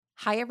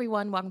Hi,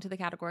 everyone. Welcome to the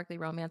Categorically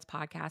Romance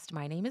podcast.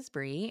 My name is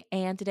Bree,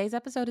 and today's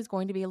episode is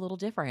going to be a little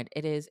different.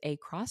 It is a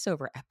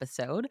crossover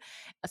episode.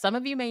 Some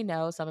of you may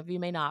know, some of you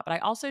may not, but I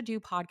also do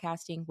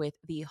podcasting with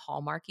the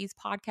Hallmarkies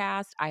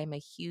podcast. I am a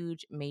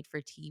huge made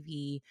for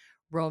TV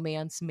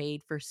romance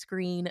made for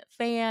screen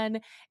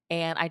fan,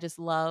 and I just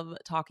love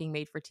talking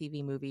made for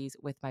TV movies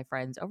with my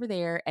friends over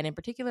there, and in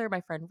particular my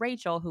friend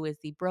Rachel, who is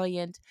the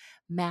brilliant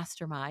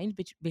mastermind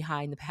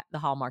behind the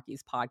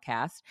Hallmarkies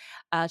podcast.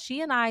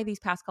 She and I,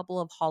 these past couple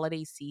of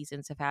holiday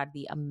seasons, have had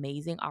the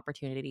amazing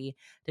opportunity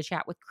to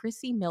chat with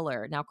Crissie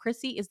Miller. Now,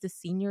 Crissie is the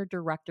Senior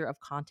Director of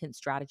Content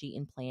Strategy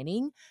and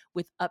Planning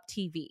with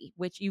UpTV,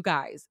 which, you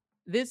guys,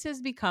 this has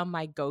become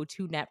my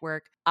go-to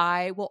network.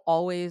 I will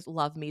always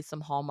love me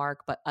some Hallmark,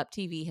 but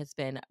UpTV has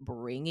been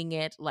bringing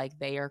it. Like,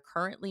 they are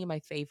currently my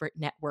favorite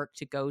network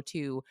to go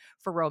to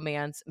for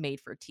romance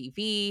made for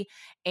TV.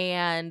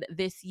 And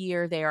this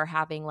year they are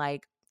having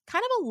like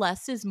kind of a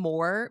less is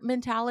more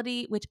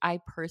mentality, which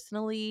I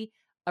personally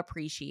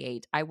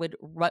appreciate. I would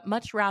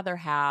much rather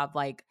have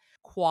like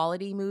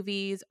quality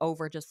movies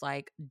over just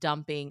like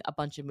dumping a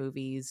bunch of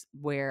movies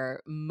where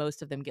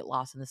most of them get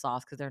lost in the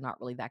sauce because they're not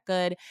really that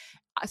good.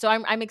 So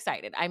I'm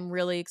excited. I'm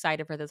really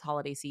excited for this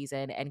holiday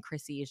season. And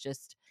Crissie is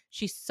just,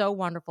 she's so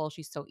wonderful.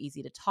 She's so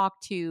easy to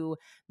talk to.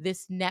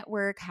 This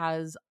network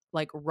has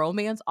like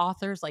romance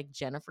authors like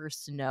Jennifer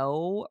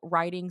Snow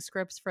writing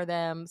scripts for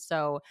them.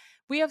 So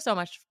we have so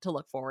much to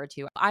look forward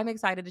to. I'm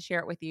excited to share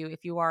it with you.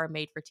 If you are a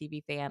made for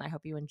TV fan, I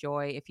hope you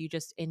enjoy. If you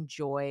just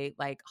enjoy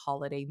like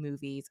holiday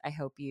movies, I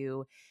hope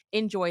you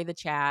enjoy the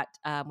chat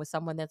with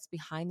someone that's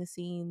behind the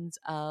scenes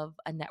of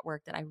a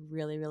network that I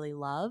really, really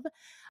love.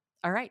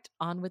 All right,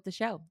 on with the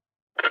show.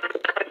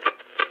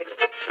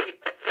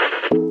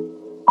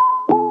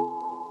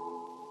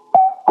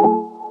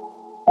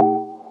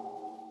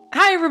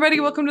 Hi,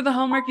 everybody. Welcome to the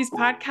Hallmarkies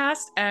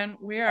podcast. And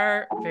we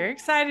are very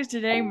excited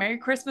today. Merry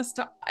Christmas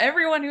to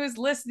everyone who is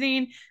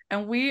listening.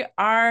 And we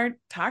are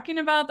talking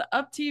about the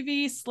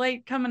UpTV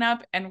slate coming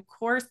up. And of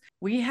course,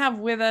 we have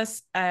with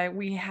us,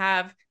 we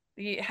have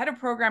the head of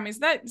programming. Is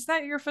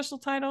that your official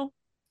title?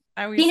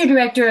 Senior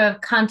Director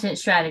of Content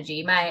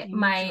Strategy.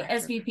 My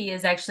SVP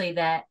is actually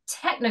that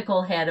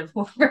technical head of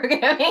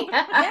programming.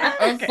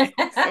 Yes. Okay.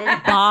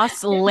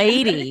 Boss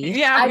lady.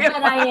 Yeah, I bet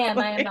I am.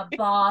 I am a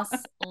boss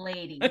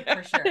lady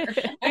for sure.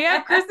 We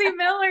have Crissie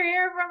Miller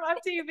here from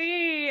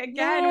UpTV.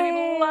 Again,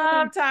 Yay. We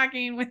love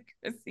talking with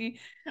Crissie.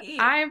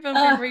 I am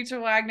filming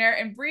Rachel Wagner,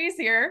 and Bree's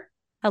here.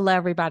 Hello,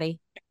 everybody.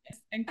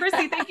 And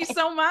Crissie, thank you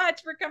so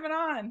much for coming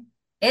on.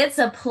 It's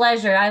a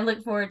pleasure. I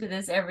look forward to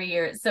this every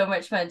year. It's so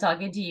much fun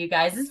talking to you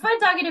guys. It's fun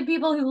talking to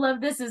people who love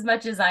this as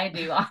much as I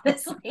do,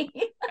 honestly.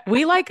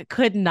 We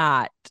could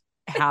not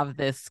have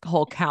this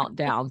whole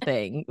countdown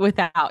thing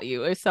without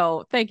you.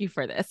 So thank you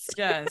for this.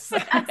 Yes.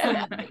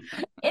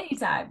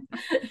 Anytime.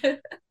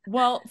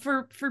 Well,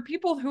 for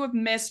people who have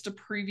missed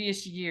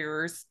previous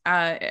years,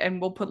 and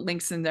we'll put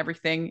links and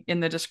everything in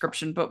the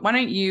description, but why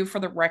don't you,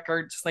 for the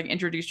record, just like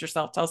introduce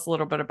yourself, tell us a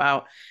little bit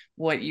about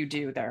what you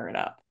do there at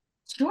Up.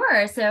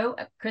 Sure. So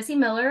Crissie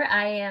Miller,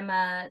 I am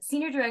a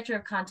Senior Director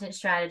of Content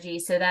Strategy.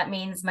 So that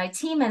means my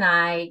team and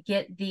I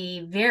get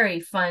the very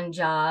fun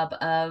job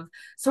of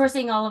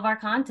sourcing all of our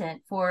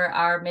content for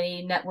our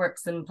many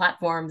networks and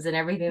platforms and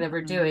everything that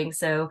we're doing.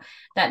 So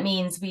that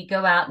means we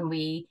go out and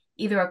we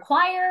either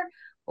acquire,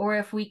 or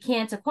if we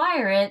can't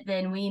acquire it,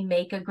 then we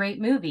make a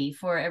great movie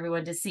for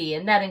everyone to see.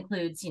 And that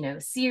includes,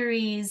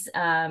 series,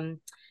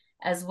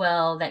 as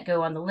well that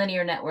go on the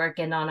linear network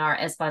and on our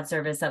SVOD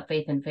service, Up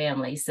Faith and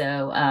Family.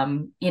 So,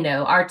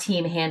 our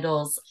team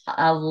handles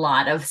a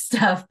lot of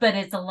stuff, but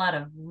it's a lot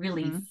of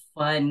really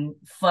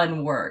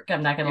fun work.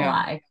 I'm not going to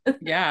lie.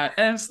 Yeah.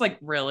 And it's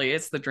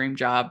it's the dream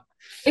job.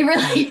 It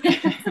really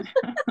is.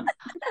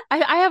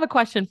 I have a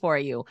question for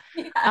you.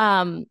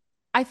 Yeah.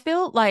 I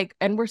feel like,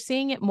 and we're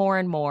seeing it more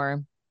and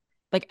more,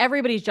 like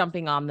everybody's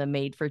jumping on the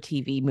made for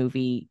TV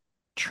movie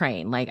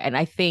train, and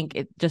I think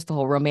it just the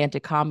whole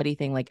romantic comedy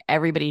thing,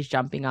 everybody's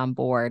jumping on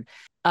board.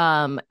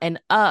 And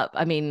Up,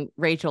 I mean,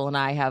 Rachel and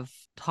I have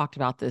talked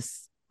about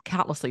this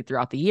countlessly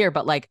throughout the year,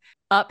 but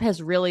Up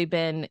has really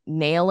been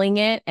nailing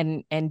it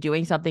and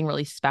doing something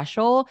really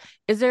special.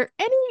 Is there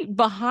any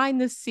behind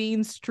the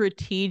scenes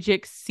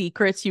strategic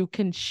secrets you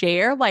can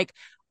share?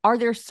 Are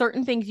there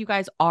certain things you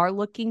guys are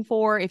looking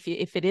for if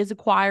it is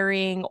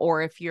acquiring,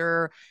 or if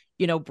you're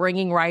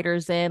bringing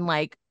writers in?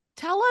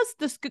 Tell us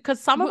this,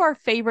 because some of our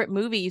favorite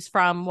movies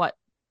from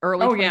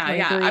early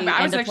 2023, end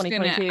of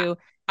 2022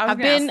 have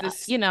been,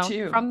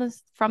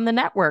 from the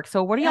network.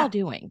 So what are y'all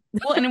doing?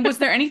 Well, and was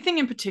there anything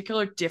in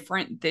particular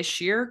different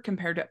this year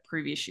compared to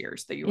previous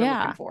years that you were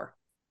looking for?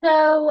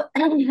 So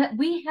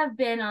we have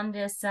been on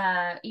this,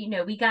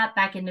 we got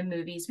back into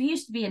movies. We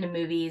used to be into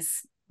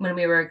movies when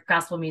we were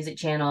Gospel Music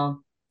Channel,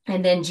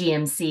 and then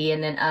GMC,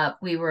 and then Up.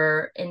 We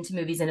were into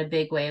movies in a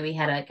big way. We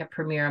had a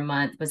premiere a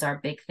month was our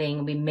big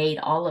thing. We made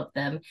all of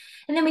them.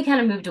 And then we kind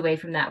of moved away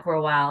from that for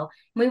a while.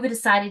 When we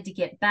decided to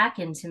get back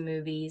into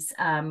movies,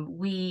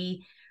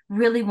 we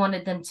really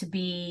wanted them to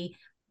be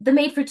the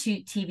made for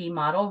TV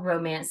model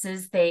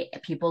romances,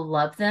 people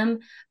love them,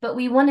 but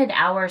we wanted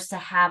ours to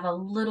have a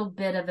little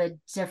bit of a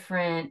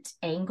different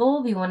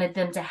angle. We wanted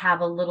them to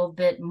have a little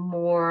bit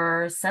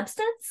more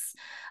substance,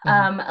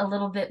 a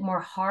little bit more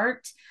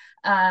heart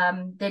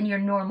than your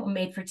normal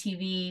made for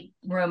TV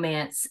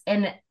romance.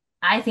 And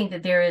I think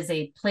that there is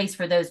a place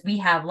for those. We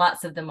have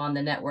lots of them on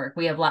the network.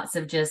 We have lots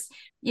of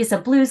it's a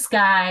blue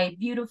sky,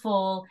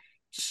 beautiful.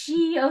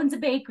 She owns a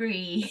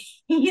bakery.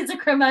 He's a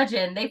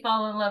curmudgeon. They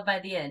fall in love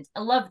by the end. I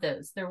love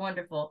those. They're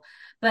wonderful.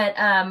 But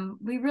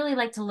we really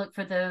like to look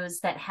for those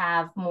that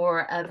have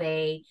more of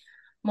a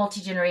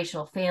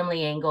multi-generational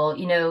family angle.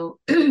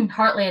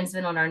 Heartland's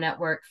been on our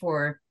network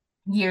for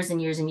years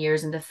and years and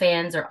years, and the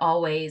fans are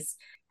always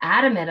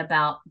adamant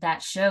about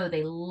that show.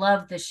 They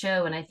love the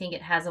show, and I think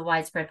it has a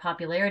widespread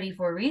popularity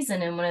for a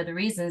reason. And one of the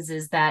reasons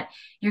is that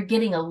you're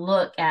getting a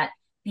look at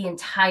the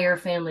entire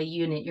family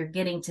unit. You're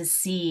getting to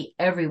see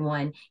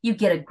everyone. You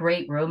get a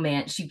great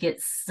romance. You get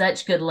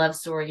such good love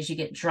stories. You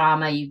get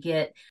drama. You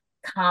get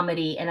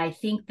comedy. And I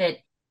think that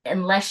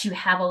unless you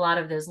have a lot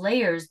of those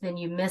layers, then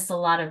you miss a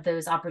lot of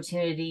those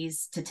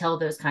opportunities to tell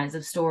those kinds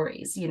of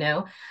stories,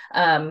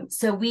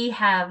 So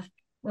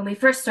when we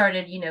first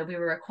started, we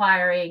were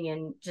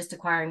acquiring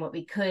what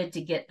we could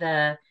to get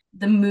the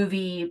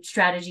movie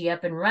strategy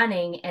up and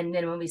running. And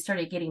then when we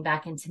started getting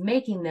back into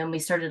making them, we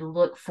started to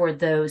look for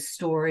those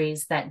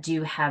stories that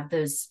do have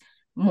those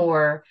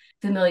more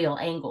familial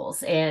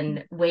angles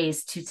and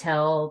ways to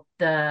tell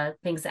the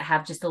things that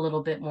have just a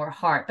little bit more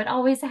heart, but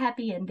always a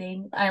happy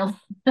ending. I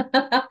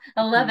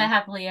love a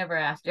happily ever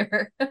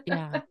after.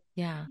 Yeah.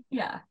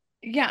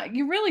 Yeah,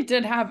 you really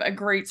did have a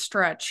great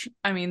stretch.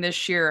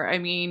 This year.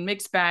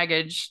 Mixed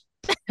Baggage,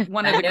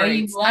 one of the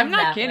greats. I'm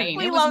not kidding.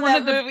 We love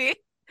that movie.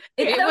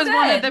 It was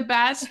one of the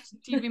best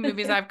TV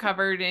movies I've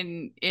covered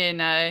in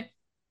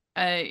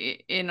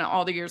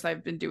all the years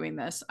I've been doing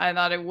this. I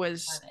thought it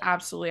was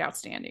absolutely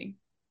outstanding.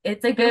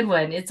 It's a good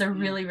one. It's a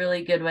really,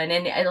 really good one.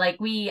 And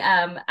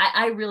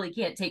I really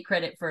can't take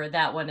credit for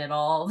that one at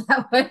all.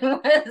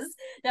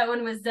 That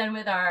one was done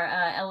with our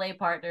LA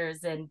partners,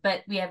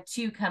 but we have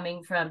two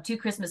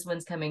Christmas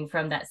ones coming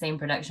from that same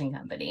production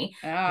company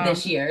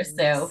this year.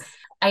 So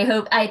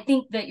I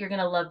think that you're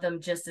going to love them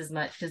just as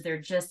much because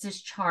they're just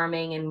as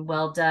charming and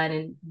well done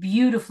and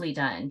beautifully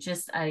done.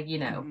 Just,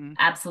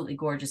 absolutely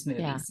gorgeous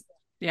movies.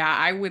 Yeah,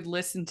 I would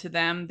listen to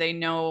them. They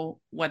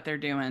know what they're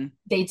doing.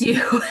 They do.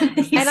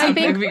 And I think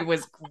the movie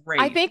was great.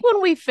 I think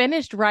when we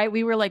finished,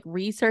 we were like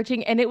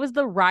researching, and it was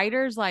the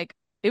writers,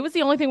 it was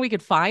the only thing we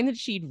could find that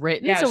she'd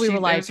written. Yeah, so we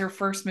were like, it was her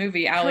first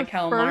movie, Ali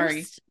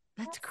Calamari.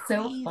 That's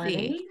crazy. So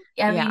funny.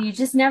 I mean, you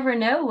just never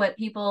know what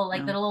people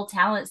the little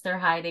talents they're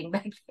hiding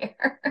back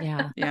there.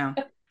 Yeah.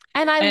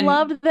 And I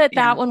loved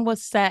that one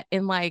was set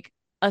in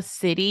a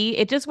city.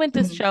 It just went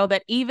to show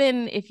that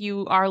even if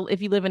you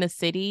live in a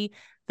city,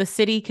 the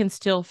city can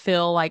still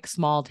feel like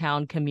small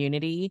town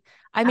community.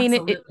 I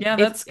mean,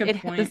 that's a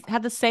good point. It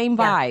had the same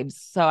vibes.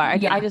 So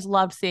I just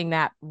loved seeing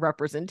that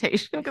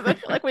representation because I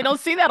feel like we don't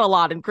see that a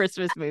lot in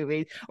Christmas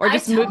movies or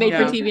just made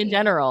for TV in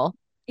general.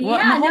 Well,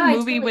 the whole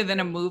movie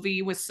within a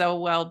movie was so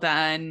well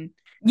done.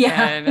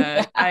 Yeah.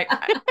 And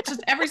I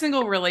just every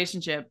single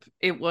relationship,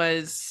 it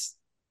was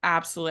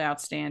absolutely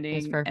outstanding.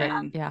 It's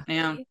perfect.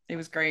 And, it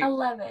was great. I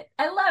love it.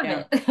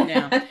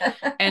 Yeah.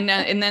 And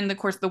then of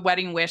course the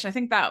Wedding Wish. I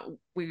think that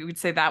we would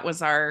say that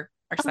was our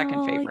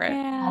second favorite.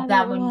 Yeah,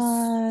 that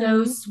one's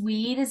so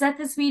sweet. Is that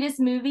the sweetest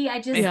movie? I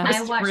watched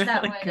really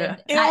that one.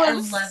 And I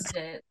loved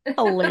it.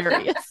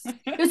 Hilarious.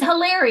 It was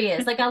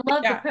hilarious. I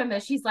love the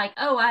premise. She's like,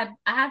 oh, I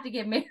have to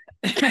get married.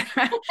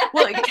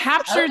 Well, it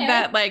captured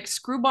that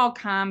screwball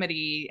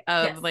comedy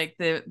of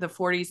the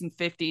 40s and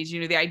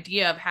 50s, the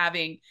idea of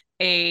having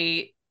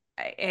a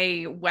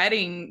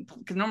wedding,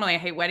 because normally I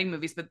hate wedding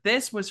movies, but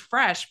this was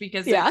fresh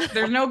because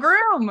there's no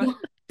groom.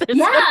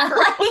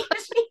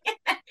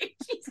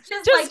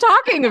 She's just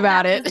talking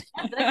about it.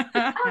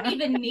 I don't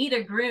even need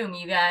a groom,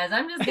 you guys.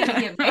 I'm just gonna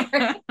get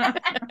married.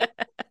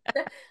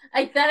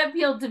 That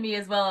appealed to me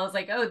as well. I was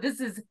like, oh, this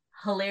is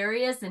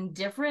hilarious and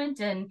different.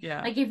 And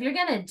if you're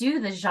gonna do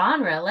the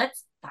genre,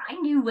 let's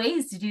find new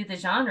ways to do the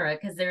genre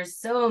because there's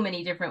so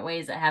many different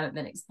ways that haven't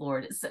been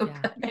explored. It's so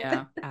good.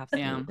 Yeah,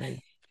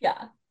 absolutely.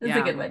 Yeah, it's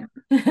a good one.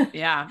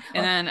 Yeah.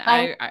 And then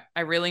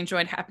I really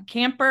enjoyed Happy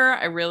Camper.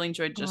 I really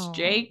enjoyed Just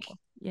Jake.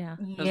 Yeah.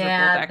 Those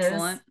are both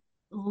excellent.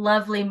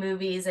 Lovely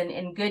movies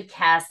and good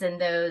cast in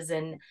those.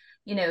 And,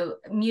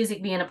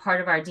 music being a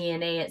part of our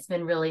DNA, it's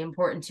been really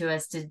important to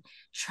us to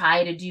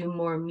try to do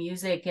more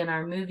music in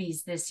our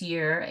movies this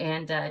year.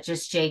 And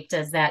Just Jake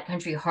does that.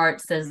 Country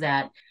Hearts does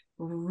that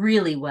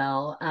really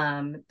well.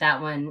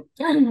 That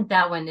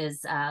one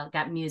is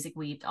got music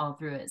weaved all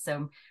through it. So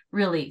I'm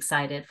really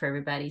excited for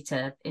everybody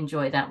to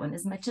enjoy that one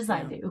as much as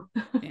I do.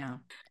 Yeah.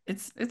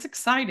 It's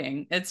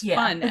exciting. It's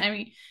fun. I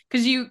mean,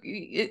 because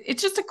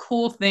it's just a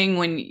cool thing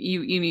when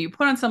you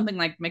put on something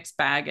like Mixed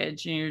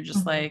Baggage and you're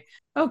just like,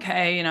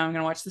 okay, I'm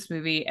gonna watch this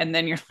movie, and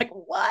then you're like,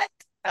 what?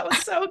 That was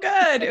so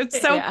good.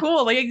 It's so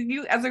cool.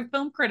 You as a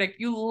film critic,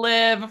 you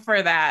live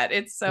for that.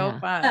 It's so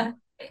fun.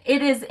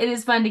 it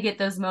is fun to get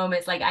those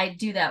moments. Like I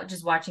do that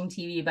just watching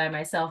TV by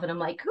myself, and I'm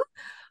like,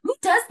 who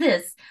does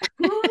this?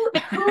 Who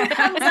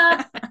comes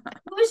up?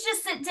 Who's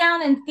just sit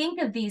down and think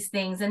of these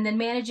things and then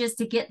manages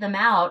to get them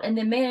out and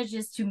then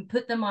manages to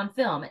put them on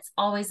film? It's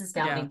always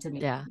astounding to me.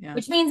 Yeah.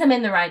 Which means I'm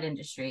in the right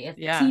industry. If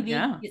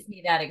TV gets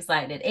me that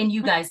excited, and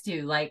you guys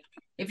do, like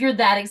if you're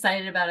that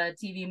excited about a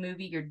TV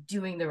movie, you're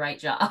doing the right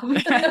job.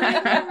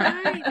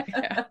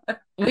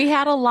 We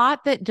had a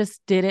lot that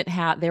just didn't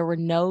have, there were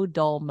no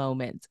dull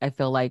moments, I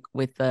feel like,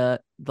 with the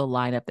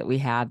lineup that we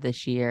have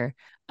this year.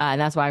 And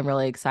that's why I'm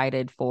really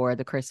excited for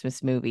the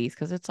Christmas movies,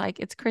 because it's like,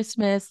 it's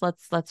Christmas.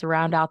 Let's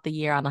round out the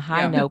year on a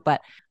high note.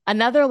 But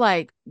another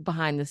like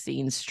behind the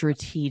scenes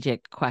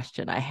strategic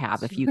question I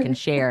have, if you can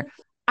share,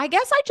 I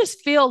guess I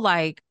feel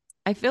like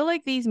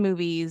these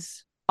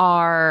movies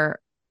are,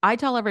 I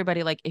tell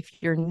everybody, like, if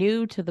you're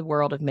new to the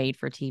world of made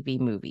for TV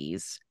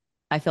movies,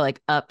 I feel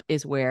like Up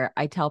is where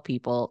I tell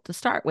people to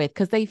start with,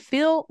 because they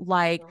feel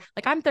like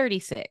I'm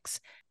 36.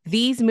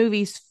 These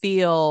movies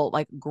feel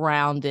like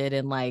grounded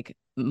in like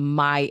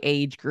my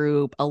age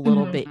group, a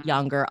little bit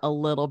younger, a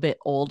little bit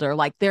older.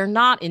 Like they're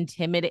not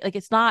intimidating. Like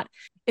it's not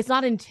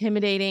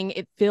intimidating.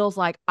 It feels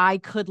like I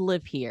could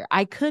live here.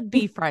 I could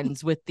be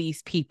friends with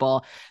these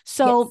people.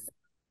 So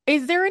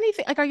is there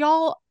anything, like, are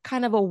y'all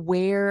kind of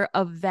aware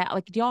of that?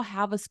 Like, do y'all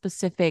have a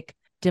specific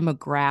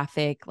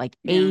demographic, like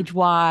age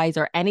wise,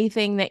 or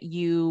anything that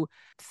you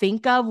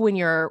think of when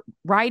you're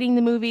writing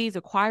the movies,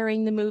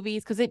 acquiring the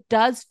movies? Because it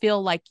does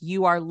feel like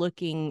you are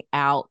looking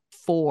out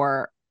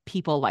for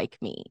people like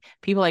me,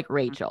 people like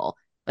Rachel,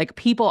 like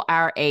people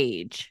our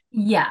age.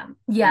 No,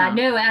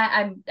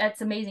 I'm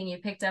that's amazing you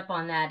picked up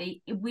on that.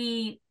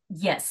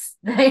 Yes,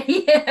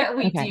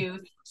 we do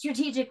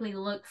strategically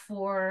look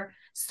for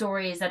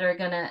stories that are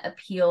going to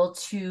appeal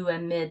to a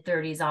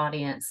mid-30s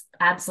audience.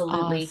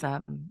 Absolutely.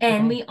 Awesome.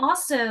 And we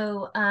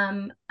also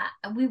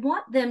we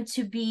want them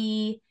to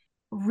be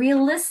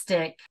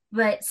realistic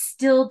but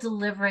still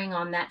delivering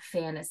on that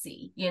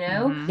fantasy,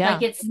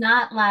 like it's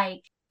not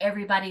like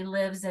everybody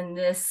lives in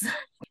this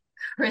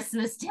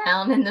Christmas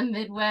town in the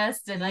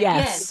Midwest, and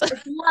again, it's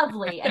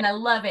lovely and I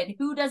love it.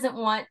 Who doesn't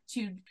want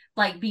to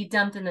like be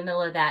dumped in the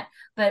middle of that?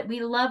 But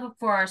we love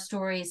for our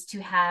stories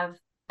to have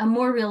a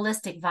more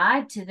realistic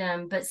vibe to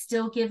them, but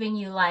still giving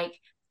you like,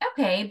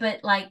 okay, but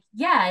like,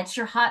 yeah, it's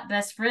your hot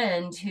best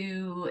friend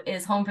who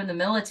is home from the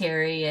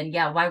military, and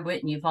yeah, why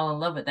wouldn't you fall in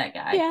love with that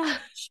guy? Yeah,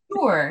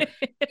 sure.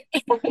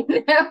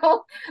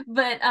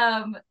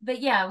 But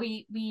yeah,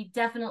 we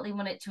definitely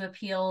want it to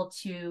appeal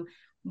to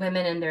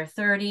women in their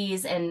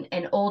 30s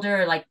and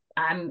older. Like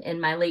I'm in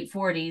my late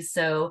 40s,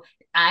 so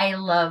I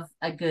love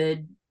a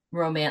good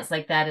romance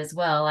like that as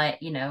well. I,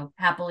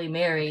 happily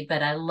married,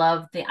 but I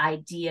love the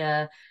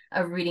idea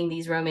of reading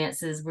these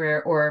romances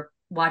or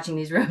watching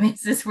these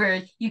romances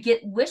where you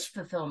get wish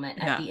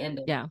fulfillment at the end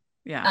of it.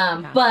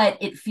 But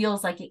it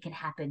feels like it could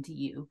happen to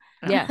you.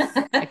 Yes,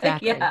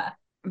 exactly.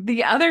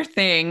 The other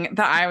thing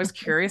that I was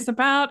curious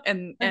about,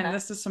 and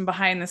this is some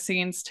behind the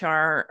scenes to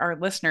our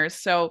listeners.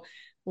 So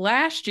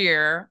last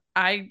year,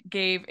 I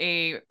gave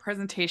a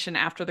presentation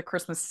after the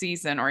Christmas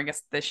season, or I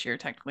guess this year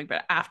technically,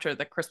 but after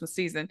the Christmas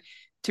season,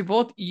 to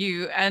both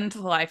you and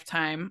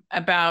Lifetime,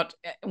 about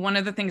one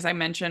of the things I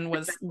mentioned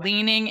was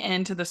leaning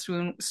into the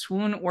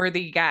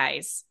swoon-worthy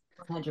guys.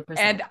 100%.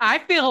 And I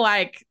feel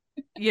like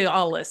you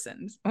all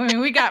listened. I mean,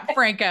 we got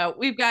Franco,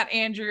 we've got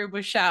Andrew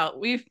Bushout,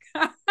 we've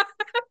got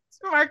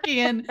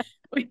Markian.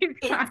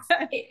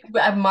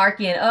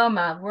 Markian. Oh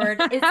my word.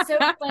 It's so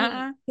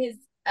funny because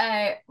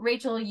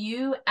Rachel,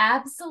 you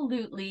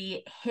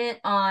absolutely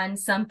hit on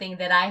something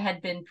that I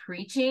had been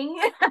preaching.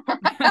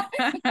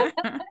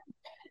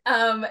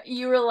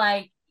 You were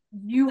like,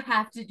 you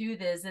have to do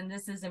this, and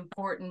this is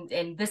important,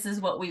 and this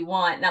is what we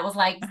want. And I was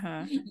like,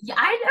 yeah,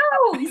 I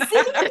know.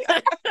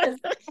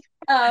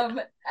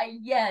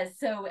 Yes.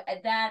 So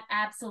that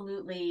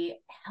absolutely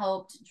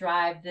helped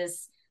drive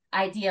this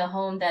idea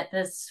home that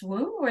the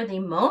swoon-worthy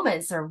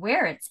moments are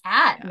where it's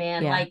at,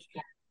 man. Like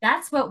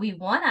that's what we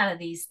want out of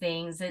these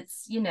things.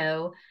 It's,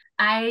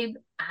 I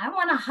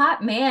want a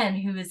hot man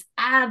who is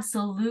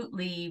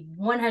absolutely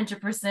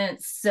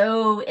 100%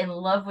 so in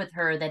love with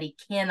her that he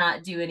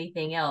cannot do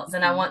anything else.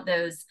 And I want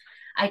those,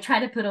 I try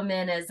to put them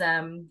in as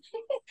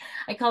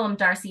I call them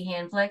Darcy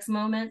Handflex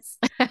moments.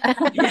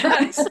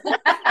 Yes.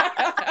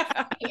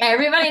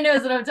 Everybody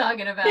knows what I'm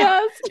talking about.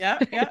 Yes. Yeah.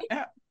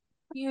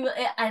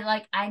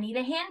 I need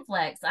a hand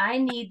flex. I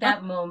need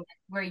that moment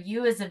where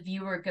you as a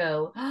viewer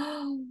go,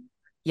 oh,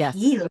 yes,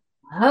 he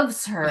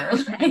loves her.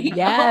 Like,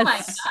 yes. Oh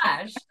my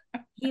gosh,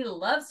 he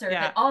loves her.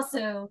 But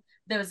also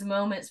those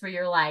moments where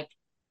you're like,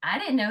 I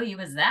didn't know he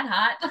was that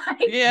hot.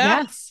 Like,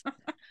 yes.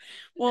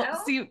 Well,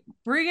 see,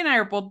 Brie and I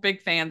are both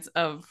big fans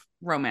of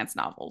romance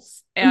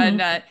novels,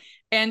 and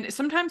and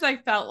sometimes I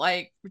felt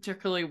like,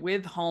 particularly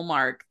with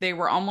Hallmark, they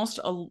were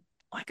almost a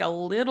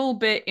little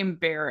bit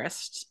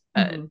embarrassed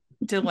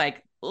to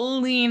like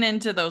lean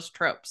into those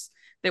tropes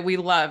that we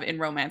love in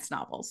romance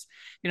novels.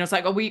 It's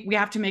like, oh, we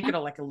have to make it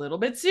a little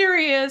bit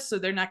serious, so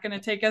they're not going to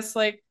take us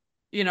like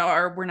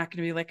or we're not going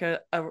to be like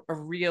a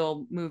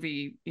real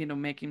movie,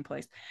 making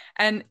place.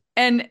 And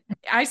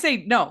I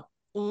say, no,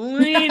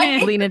 lean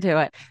in. Lean into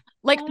it.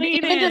 Like Lean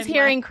even just in,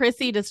 hearing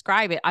Crissie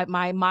describe it,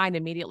 my mind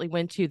immediately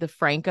went to the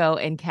Franco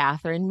and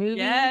Catherine movie.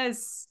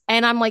 Yes.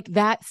 And I'm like,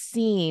 that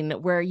scene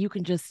where you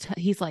can just,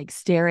 he's like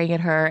staring at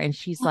her and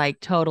she's like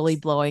totally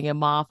blowing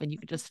him off. And you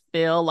can just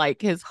feel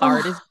like his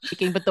heart is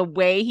breaking. But the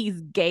way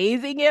he's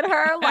gazing at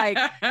her, like,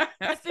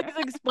 Crissie was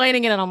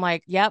explaining it. And I'm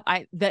like, yep,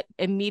 that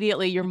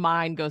immediately your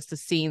mind goes to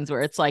scenes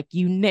where it's like,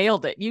 you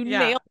nailed it. You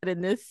nailed it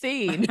in this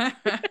scene.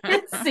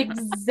 That's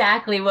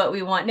exactly what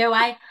we want. No,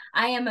 I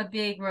am a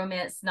big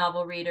romance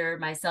novel reader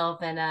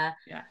myself, and a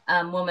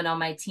woman on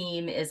my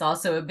team is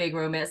also a big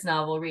romance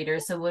novel reader.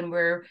 So when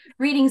we're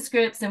reading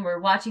scripts and we're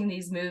watching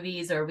these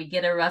movies, or we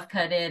get a rough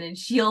cut in, and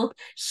she'll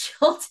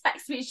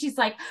text me, she's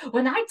like,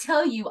 when I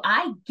tell you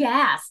I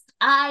gasped.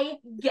 I'm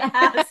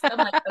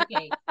like,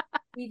 okay,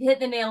 we've hit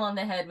the nail on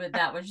the head with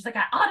that one. She's like,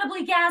 I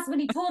audibly gasped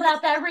when he pulled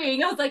out that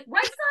ring. I was like,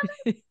 right,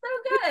 Simon? So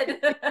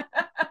good.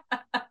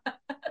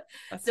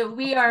 So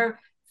we are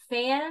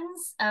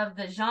fans of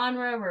the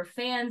genre, we're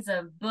fans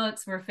of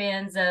books, we're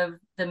fans of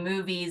the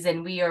movies,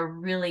 and we are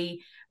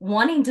really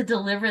wanting to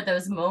deliver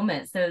those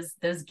moments,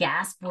 those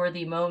gasp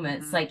worthy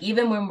moments. Like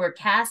even when we're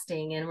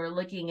casting and we're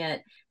looking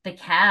at the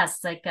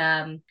cast, like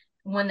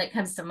one that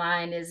comes to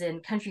mind is in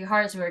Country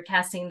Hearts. We were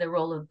casting the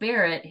role of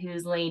Barrett,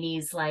 who's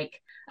Lainey's not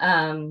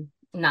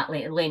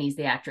Lainey's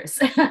the actress,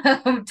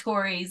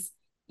 Tori's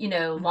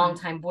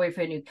longtime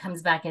boyfriend who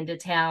comes back into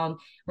town.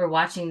 We're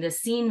watching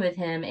this scene with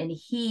him, and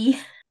he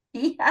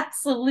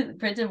absolutely,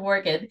 Brendan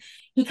Morgan,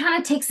 he kind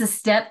of takes a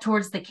step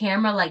towards the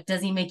camera, like, does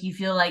he make you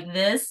feel like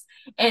this?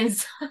 And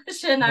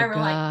Sasha and I were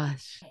like,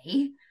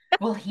 okay,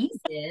 well, he's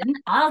in.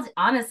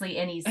 Honestly,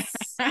 and he's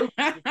so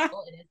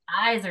beautiful, and his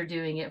eyes are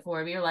doing it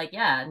for me. You're like,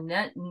 yeah,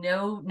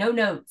 no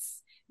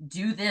notes.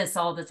 Do this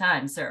all the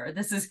time, sir.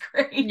 This is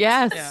great.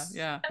 Yes.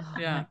 Yeah. Oh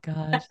my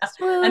gosh.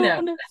 I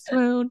know.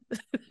 Swoon.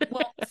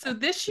 Well, so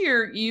this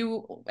year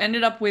you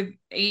ended up with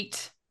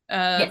 8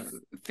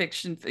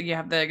 fiction. You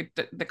have the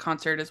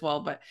concert as well,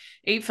 but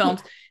 8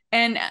 films.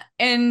 And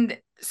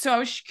so I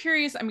was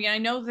curious. I mean, I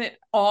know that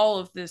all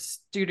of the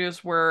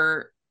studios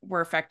were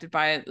affected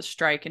by the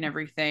strike and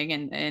everything,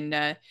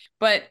 and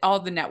but all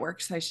the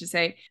networks, I should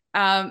say.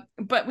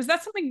 But was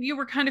that something you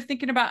were kind of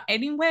thinking about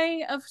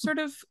anyway, of sort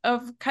of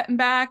cutting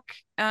back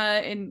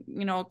in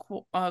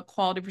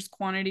quality versus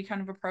quantity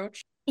kind of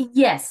approach?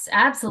 Yes,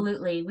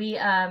 absolutely. We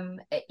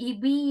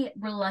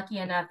were lucky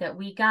enough that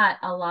we got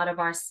a lot of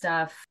our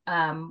stuff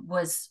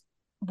was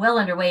well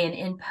underway and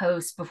in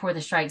post before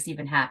the strikes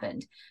even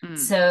happened.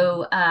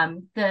 So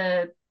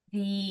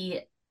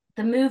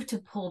the move to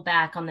pull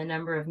back on the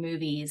number of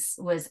movies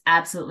was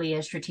absolutely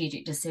a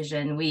strategic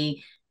decision.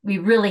 We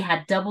really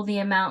had double the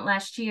amount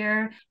last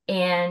year,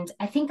 and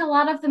I think a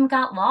lot of them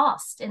got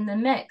lost in the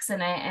mix.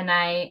 And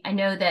I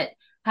know that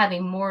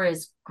having more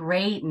is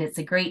great, and it's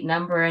a great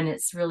number, and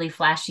it's really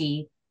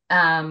flashy.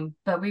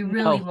 But we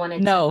really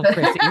wanted to.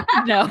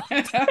 Crissie, no,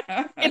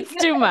 it's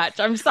too much.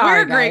 I'm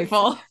sorry. We're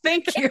grateful.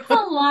 Thank you. It's a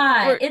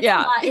lot. It's a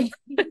lot. You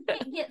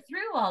can't get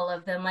through all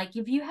of them. Like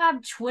if you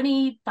have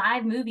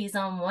 25 movies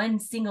on one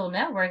single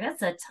network,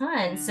 that's a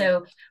ton.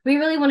 So we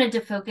really wanted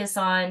to focus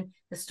on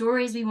the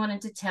stories we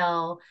wanted to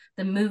tell,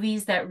 the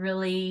movies that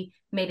really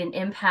made an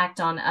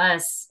impact on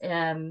us,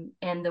 and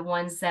the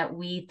ones that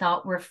we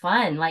thought were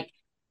fun, like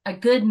a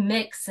good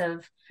mix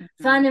of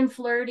fun and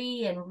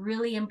flirty and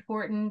really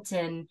important,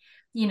 and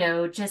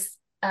just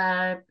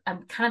kind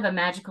of a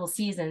magical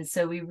season.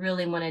 So we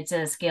really wanted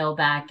to scale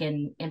back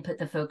and put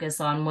the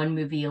focus on one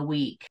movie a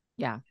week.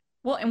 Yeah.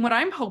 Well, and what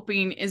I'm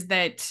hoping is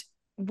that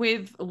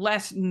with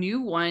less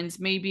new ones,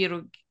 maybe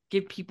it'll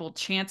give people a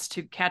chance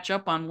to catch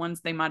up on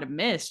ones they might have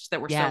missed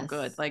that were so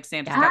good, like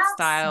Santa's Got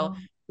Style,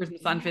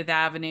 Christmas on Fifth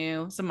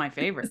Avenue, some of my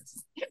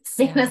favorites.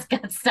 Santa's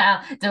Got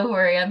Style. Don't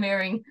worry, I'm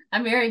airing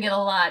it a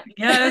lot.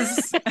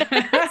 Yes.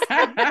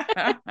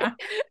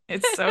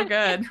 It's so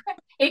good.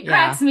 It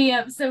cracks me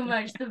up so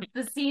much.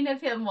 The scene of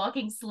him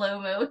walking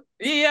slow-mo.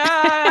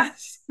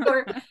 Yes.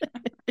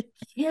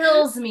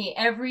 Kills me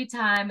every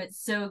time.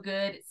 It's so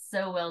good. It's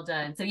so well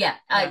done. So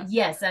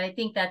yes, I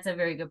think that's a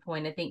very good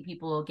point. I think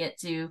people will get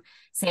to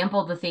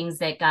sample the things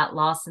that got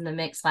lost in the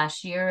mix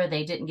last year,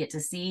 they didn't get to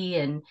see,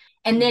 and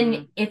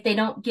then if they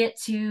don't get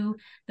to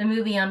the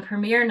movie on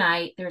premiere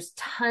night, there's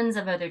tons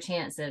of other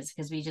chances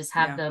because we just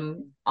have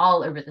them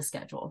all over the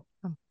schedule.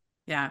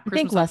 Yeah, I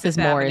think less is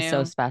more is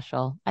so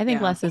special. I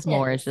think less is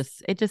more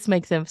is it just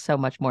makes him so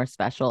much more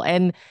special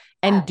and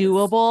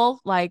doable.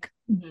 Like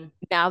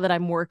now that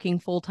I'm working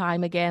full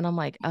time again, I'm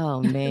like,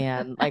 oh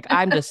man, like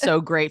I'm just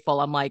so grateful.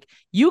 I'm like,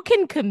 you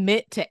can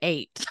commit to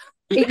 8.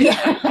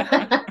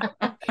 Yeah.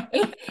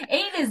 8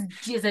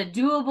 is a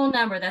doable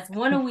number. That's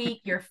one a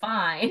week. You're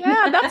fine.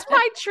 Yeah, that's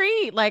my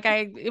treat. Like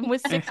I'm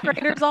with 6th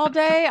graders all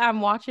day.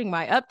 I'm watching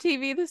my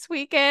UpTV this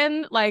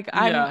weekend. Like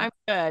I'm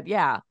good.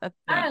 Yeah,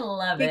 I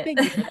love it.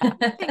 Thank you for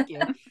that. Thank you.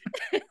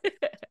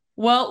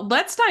 Well,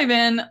 let's dive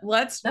in.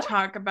 Let's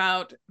talk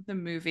about the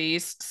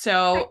movies.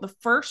 So the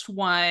first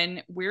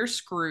one, We're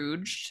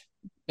Scrooged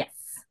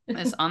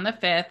is on the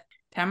 5th.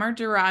 Tamar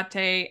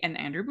Durate and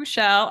Andrew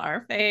Bushell,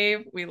 our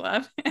fave. We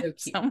love him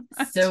so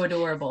much. So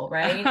adorable,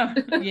 right?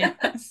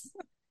 Yes.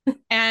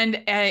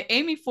 And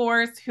Amy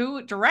Force,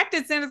 who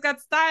directed Santa's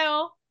Got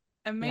Style.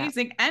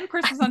 Amazing. And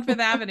Christmas on Fifth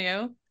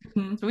Avenue.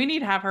 So we need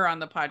to have her on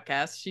the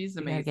podcast. She's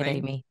amazing. Get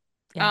Amy.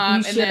 Yeah.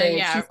 You should.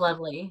 Then, she's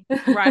lovely.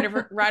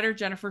 writer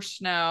Jennifer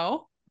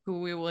Snow,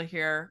 who we will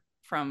hear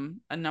from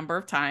a number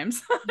of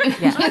times.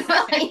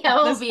 It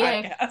will be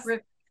a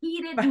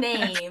repeated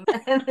name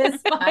in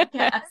this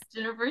podcast,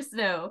 Jennifer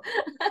Snow.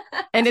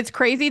 And it's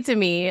crazy to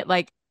me,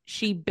 like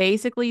she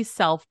basically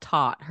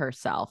self-taught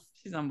herself.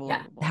 She's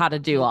unbelievable. How to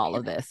do all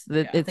of this.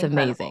 It's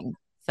amazing.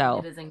 So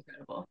it is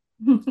incredible.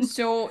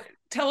 So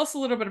tell us a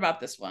little bit about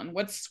this one.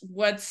 What's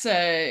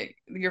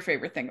your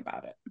favorite thing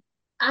about it?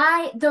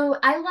 I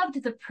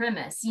loved the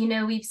premise.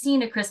 We've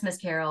seen A Christmas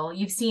Carol.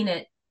 You've seen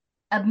it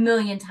a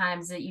million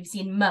times. That you've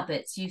seen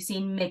Muppets, you've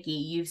seen Mickey,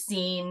 you've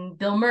seen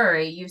Bill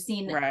Murray, you've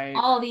seen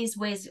all these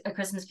ways A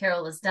Christmas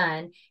Carol is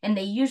done, and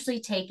they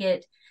usually take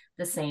it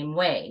the same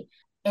way.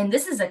 And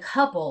this is a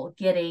couple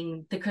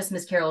getting the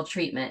Christmas Carol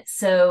treatment.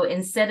 So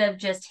instead of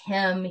just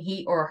him,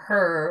 he or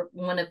her,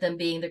 one of them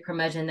being the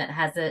curmudgeon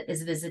that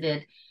is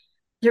visited,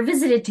 they're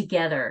visited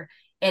together.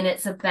 And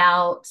it's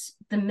about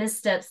the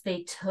missteps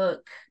they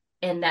took,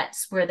 and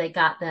that's where they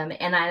got them.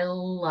 And I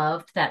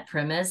loved that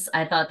premise.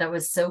 I thought that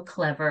was so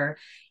clever.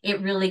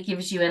 It really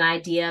gives you an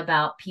idea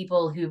about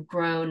people who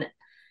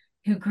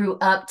grew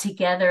up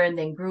together and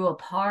then grew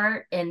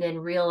apart, and then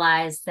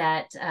realized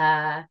that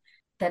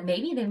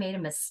maybe they made a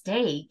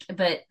mistake,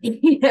 but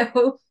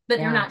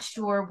they're not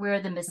sure where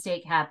the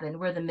mistake happened,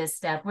 where the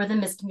misstep, where the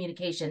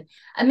miscommunication.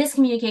 A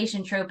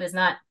miscommunication trope is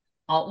not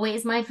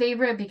always my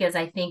favorite, because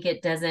I think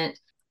it doesn't.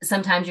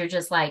 Sometimes you're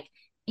just like,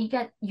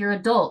 you're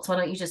adults, why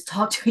don't you just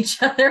talk to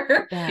each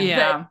other?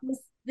 Yeah. But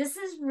this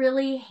is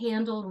really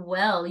handled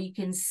well. You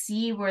can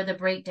see where the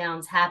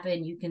breakdowns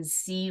happen. You can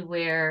see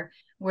where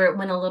it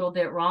went a little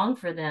bit wrong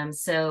for them.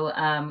 So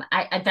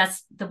I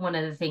that's one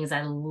of the things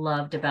I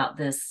loved about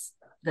this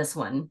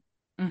one.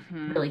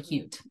 Mm-hmm. Really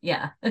cute.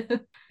 Yeah.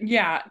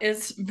 Yeah,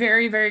 it's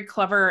very, very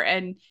clever.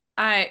 And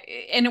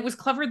it was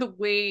clever the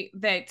way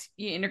that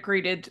you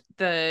integrated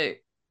the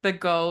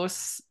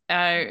ghosts,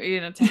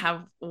 to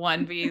have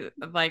one be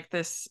like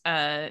this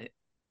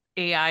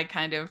AI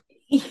kind of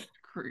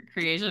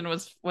creation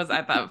was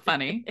I thought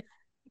funny.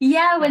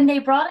 Yeah, when they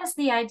brought us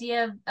the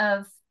idea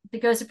of the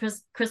Ghost of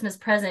Christmas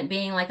Present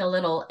being like a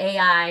little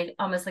AI,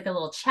 almost like a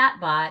little chat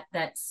bot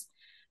that's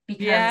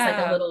becomes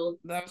like a little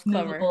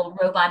movable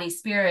robot-y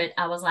spirit,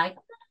 I was like,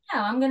 oh,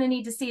 I'm gonna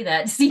need to see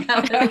that to see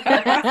how it goes.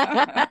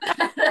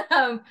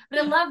 But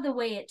I love the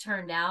way it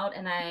turned out,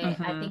 and I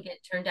think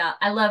it turned out.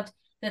 I loved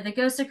that the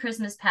Ghost of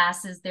Christmas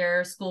Past is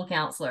their school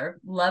counselor.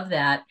 Love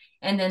that.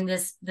 And then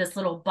this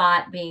little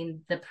bot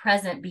being the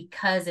present,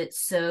 because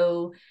it's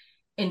so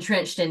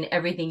entrenched in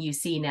everything you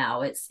see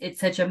now. It's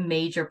such a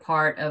major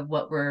part of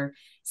what we're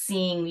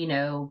seeing,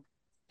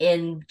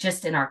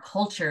 in our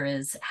culture,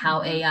 is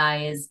how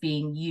AI is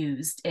being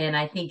used. And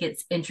I think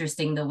it's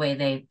interesting the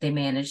way they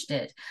managed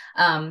it.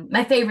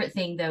 My favorite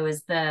thing though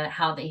is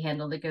how they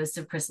handle the Ghost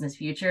of Christmas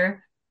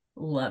Future.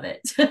 Love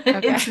it.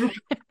 Okay.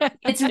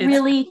 it's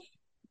really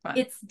fun.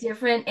 It's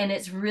different, and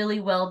it's really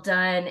well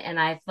done. And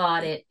I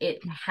thought it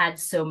had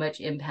so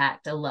much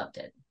impact. I loved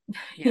it.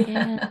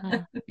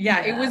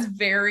 Yeah, it was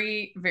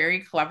very,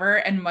 very clever,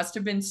 and must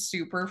have been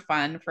super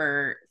fun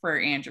for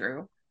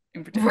Andrew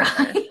in particular.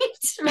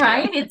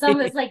 Right. It's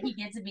almost like he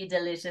gets to be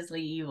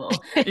deliciously evil.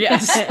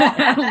 Yes.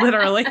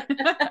 Literally.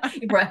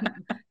 Right.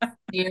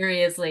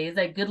 Seriously, he's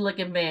a good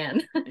looking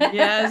man.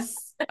 Yes,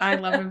 I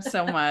love him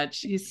so much.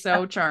 He's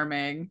so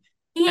charming.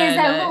 He has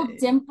that little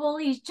dimple.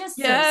 He's just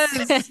so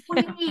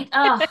sweet.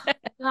 Oh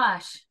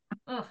gosh.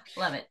 Oh,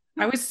 love it.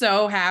 I was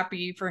so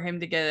happy for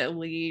him to get a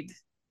lead.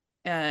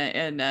 He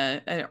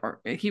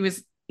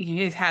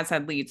has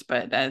had leads,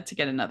 but to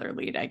get another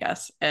lead, I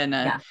guess.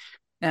 And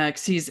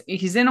because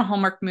he's in a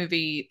Hallmark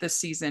movie this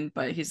season,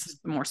 but he's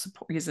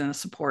in a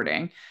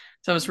supporting.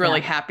 So I was really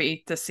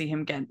happy to see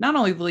him get not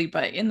only the lead,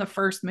 but in the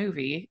first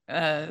movie.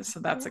 So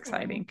that's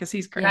exciting, because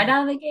he's great. Right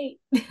out of the gate.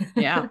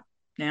 Yeah.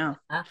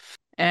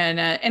 And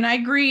I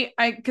agree.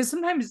 Because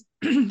sometimes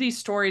these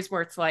stories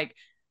where it's like,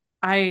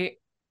 I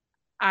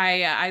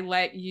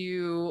let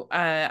you.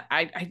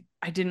 I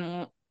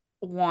didn't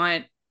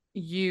want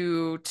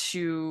you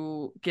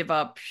to give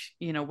up,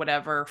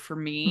 whatever for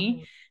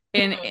me.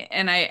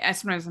 And I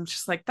sometimes I'm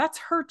just like, that's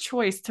her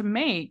choice to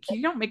make.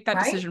 You don't make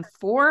that decision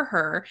for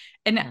her.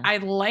 And I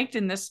liked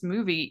in this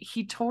movie,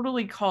 he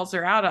totally calls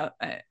her out.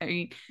 I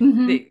mean,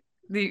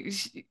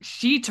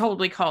 she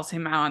totally calls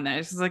him out on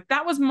that. She's like,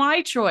 that was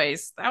my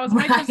choice. That was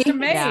my choice to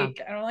make. Yeah.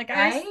 And I'm like,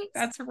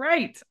 that's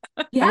right.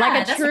 Yeah,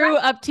 like a true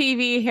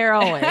UpTV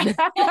heroine. That's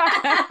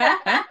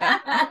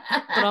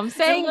what I'm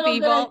saying,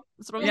 people.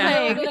 That's what I'm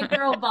saying. A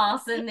girl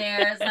boss in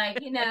there. It's like,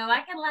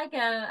 I can like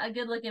a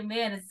good looking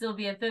man and still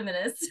be a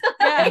feminist.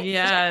 Yeah,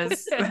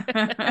 yes.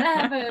 I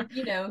have a,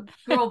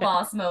 girl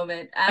boss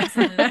moment.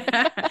 Absolutely.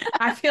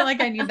 I feel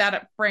like I need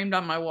that framed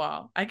on my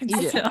wall. I can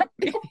still.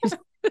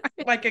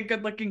 like a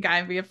good looking guy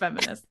and be a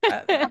feminist.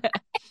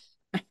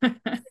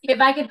 If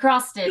I could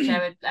cross stitch, I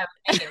would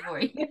make it for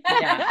you.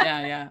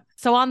 Yeah.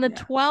 So on the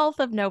 12th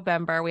of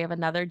November, we have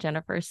another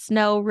Jennifer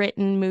Snow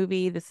written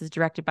movie. This is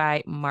directed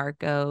by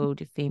Marco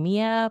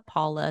Defimia,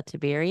 Paula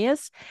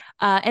Tiberius.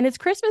 And it's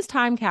Christmas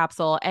time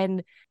capsule.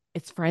 And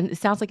it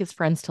sounds like it's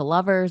friends to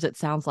lovers. It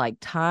sounds like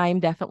time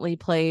definitely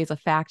plays a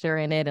factor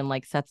in it and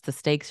like sets the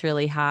stakes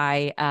really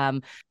high.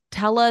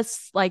 Tell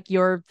us like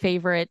your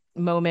favorite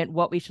moment,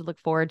 what we should look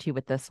forward to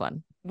with this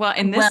one. Well,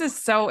 and this is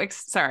so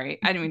sorry,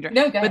 I didn't mean to.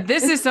 No, go ahead. But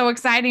this is so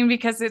exciting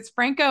because it's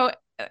Franco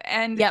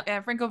and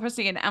Franco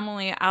Crissie and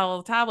Emily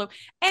Al-Tablo,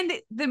 and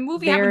the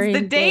movie happens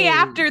the day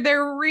after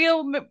their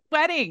real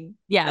wedding.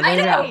 Yeah,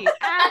 there you go.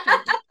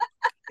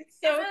 It's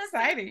so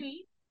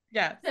exciting.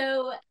 Yeah.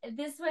 So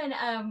this one,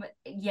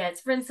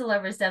 it's friends to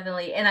lovers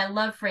definitely, and I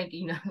love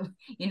Franco.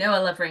 I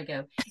love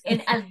Franco,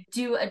 and I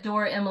do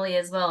adore Emily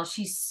as well.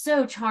 She's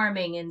so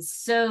charming and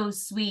so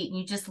sweet, and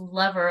you just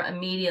love her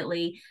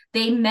immediately.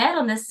 They met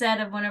on the set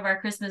of one of our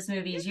Christmas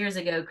movies years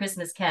ago,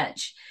 Christmas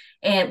Catch,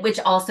 and which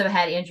also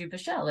had Andrew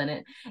Bichelle in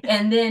it,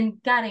 and then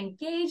got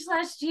engaged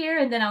last year.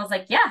 And then I was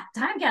like, yeah,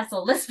 time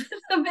capsule. Let's put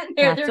them in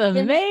there. That's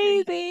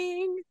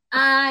amazing.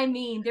 I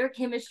mean, their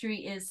chemistry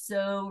is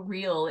so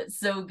real. It's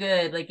so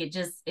good. Like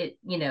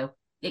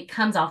it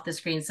comes off the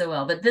screen so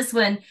well. But this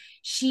one,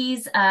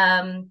 she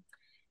kind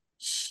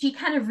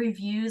of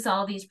reviews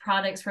all these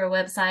products for a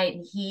website,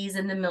 and he's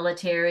in the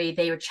military.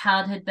 They were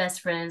childhood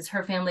best friends.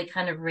 Her family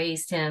kind of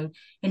raised him,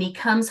 and he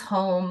comes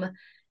home,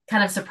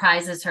 kind of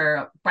surprises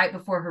her right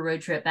before her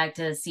road trip back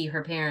to see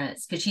her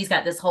parents, because she's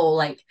got this whole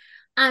like,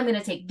 I'm going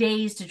to take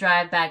days to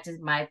drive back to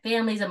my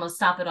family's. I'm going to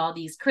stop at all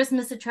these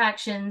Christmas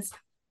attractions.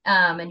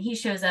 And he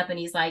shows up and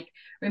he's like,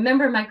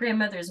 remember my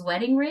grandmother's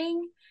wedding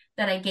ring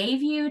that I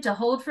gave you to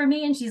hold for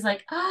me? And she's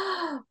like,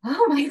 oh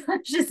my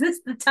gosh, is this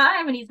the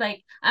time? And he's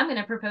like, I'm going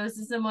to propose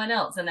to someone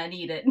else and I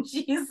need it. And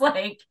she's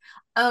like,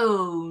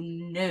 oh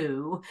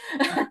no.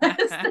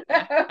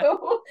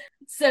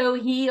 so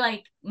he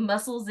like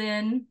muscles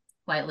in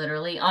quite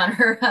literally on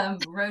her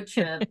road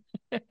trip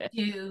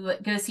to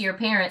go see her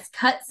parents,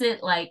 cuts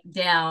it like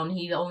down.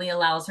 He only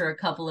allows her a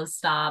couple of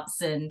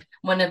stops, and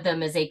one of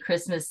them is a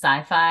Christmas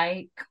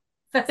sci-fi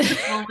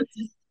festival, which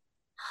is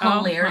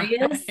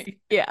hilarious.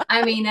 Yeah.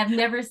 I mean, I've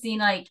never seen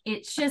like,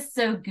 it's just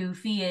so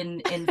goofy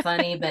and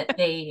funny, but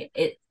I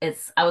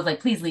was like,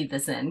 please leave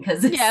this in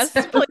because yes,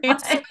 so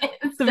please.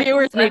 The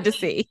viewers need to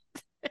see.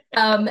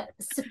 But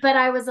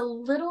I was a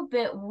little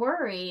bit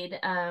worried,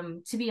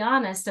 to be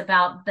honest,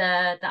 about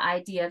the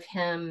idea of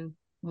him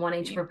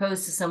wanting to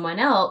propose to someone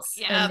else.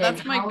 Yeah,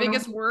 that's my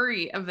biggest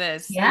worry of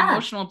this. Yeah.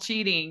 Emotional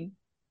cheating.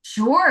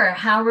 Sure.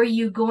 How are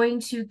you going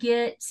to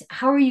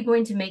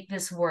make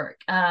this work?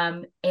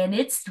 And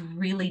it's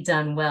really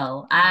done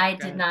well. I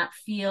did not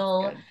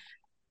feel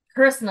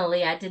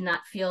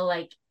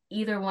like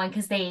either one,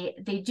 because they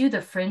do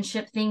the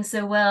friendship thing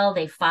so well.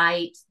 They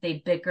fight,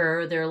 they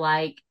bicker, they're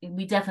like,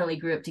 we definitely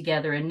grew up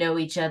together and know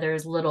each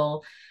other's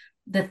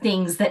the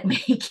things that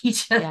make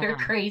each other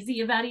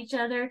crazy about each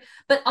other.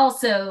 But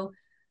also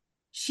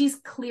she's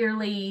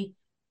clearly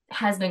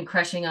has been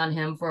crushing on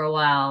him for a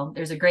while.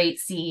 There's a great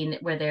scene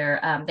where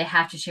they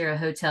have to share a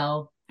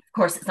hotel. Of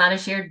course, it's not a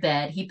shared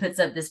bed. He puts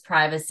up this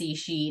privacy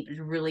sheet. It's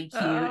really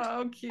cute.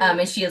 Oh, cute.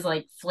 And she has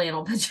like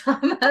flannel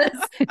pajamas.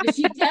 But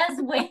she does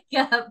wake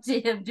up to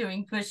him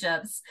doing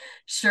push-ups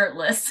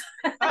shirtless.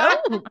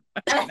 Oh.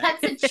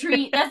 That's a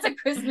treat. That's a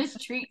Christmas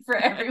treat for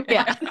everyone.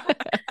 Yeah.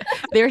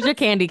 There's your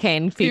candy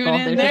cane, people.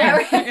 There's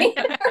there, right?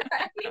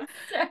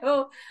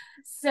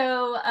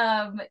 So,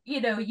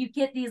 you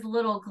get these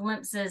little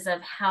glimpses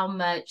of how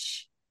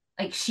much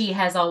like she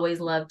has always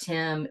loved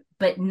him,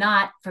 but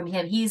not from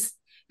him. He's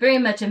very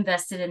much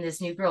invested in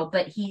this new girl,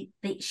 but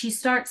she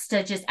starts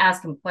to just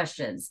ask him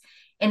questions,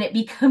 and it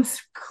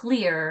becomes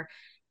clear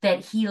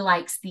that he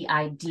likes the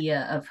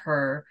idea of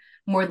her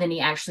more than he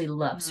actually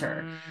loves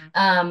her.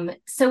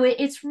 So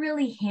it's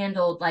really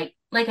handled like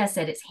I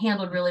said, it's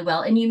handled really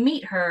well. And you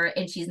meet her,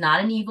 and she's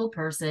not an evil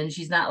person.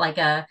 She's not like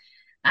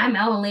I'm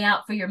only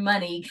out for your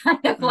money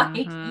kind of like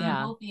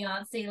evil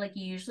fiance like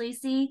you usually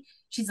see.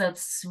 She's a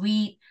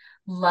sweet,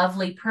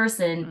 lovely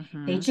person.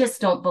 They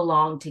just don't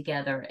belong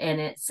together, and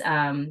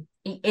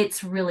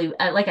it's really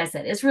like I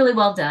said, it's really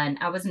well done.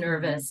 I was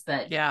nervous,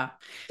 but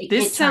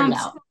this sounds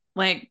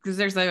like, because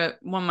there's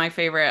one of my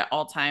favorite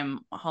all-time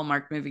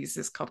Hallmark movies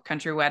is called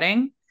Country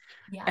Wedding,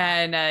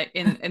 and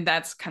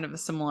that's kind of a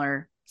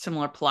similar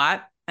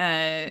plot.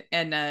 And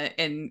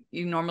it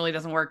normally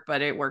doesn't work,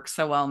 but it works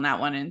so well in that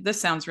one. And this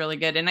sounds really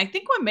good. And I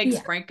think what makes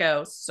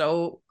Franco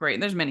so great,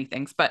 there's many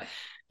things, but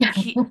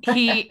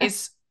he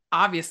is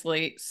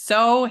obviously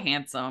so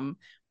handsome,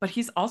 but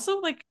he's also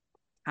like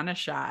kind of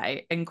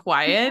shy and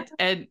quiet.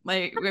 And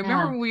like,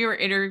 remember when we were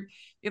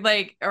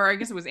or I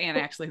guess it was Anne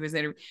actually who was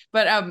interviewed,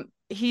 but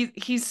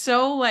he's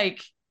so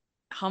like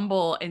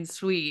humble and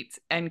sweet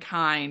and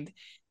kind.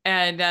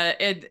 And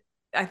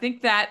I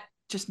think that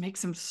just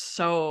makes him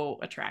so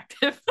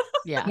attractive.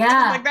 Yeah.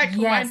 Yeah. Like that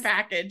combined Yes.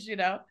 package, you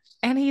know?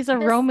 And he's a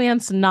This-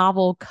 romance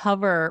novel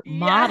cover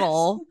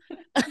model.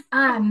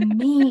 I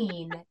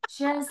mean,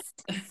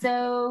 just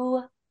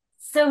so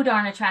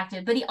darn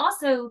attractive. But he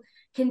also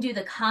can do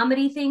the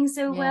comedy thing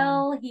so Yeah.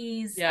 well.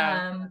 He's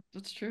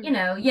That's true. you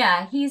know,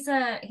 yeah, he's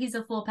a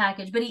full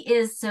package, but he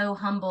is so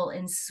humble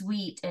and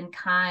sweet and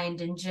kind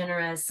and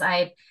generous.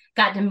 I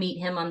got to meet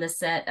him on the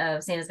set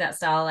of Santa's Got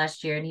Style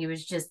last year, and he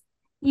was just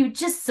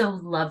so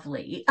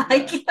lovely.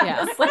 Like, Yeah.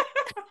 I was like,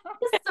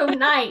 just so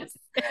nice.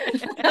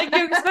 Like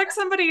you expect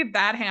somebody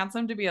that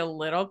handsome to be a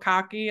little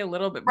cocky, a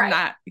little bit,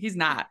 Right. he's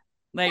not.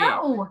 Like,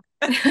 No.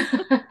 Not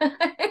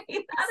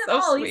at So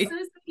all. sweet. He's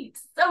so sweet.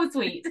 So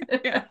sweet.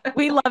 yeah.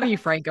 We love you,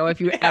 Franco,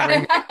 if you ever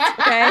hear this,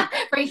 okay?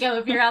 Franco,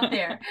 if you're out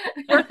there.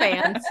 We're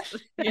fans.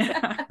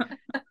 Yeah.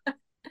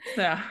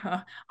 So,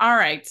 all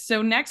right.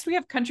 So next we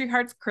have Country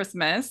Hearts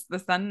Christmas,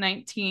 this on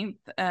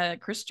 19th.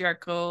 Chris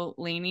Jericho,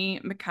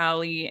 Lainey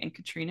McCauley, and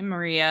Katrina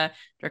Maria.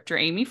 Director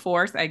Amy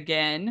Force,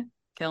 again,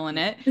 killing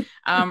it.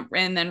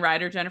 And then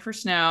writer Jennifer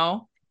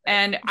Snow.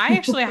 And I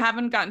actually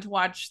haven't gotten to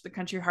watch the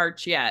Country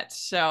Hearts yet.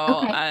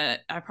 So Okay.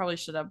 I probably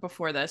should have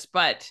before this.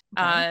 But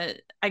Okay.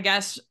 I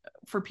guess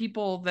for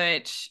people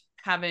that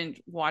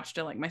haven't watched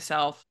it like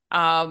myself,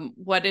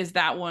 what is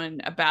that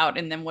one about?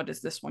 And then what does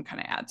this one kind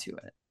of add to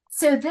it?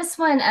 So this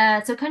one,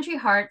 so Country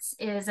Hearts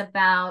is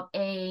about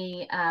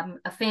a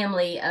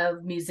family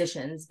of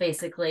musicians.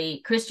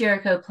 Basically, Chris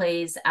Jericho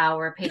plays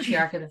our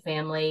patriarch of the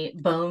family,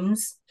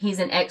 Bones. He's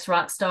an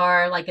ex-rock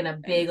star, like in a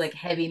big, like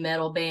heavy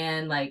metal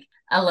band. Like,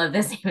 I love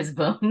this. He was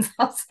Bones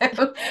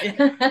also.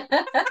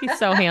 He's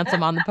so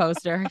handsome on the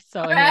poster.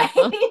 So Right?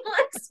 handsome. He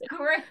looks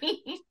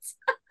great.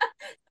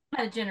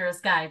 A generous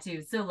guy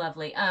too, so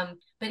lovely.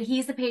 But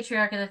he's the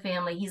patriarch of the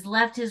family. He's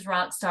left his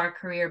rock star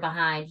career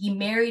behind. He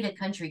married a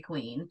country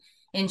queen,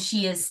 and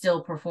she is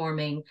still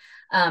performing.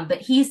 But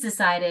he's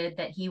decided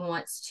that he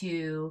wants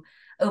to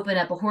open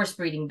up a horse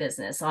breeding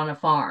business on a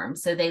farm.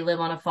 So they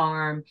live on a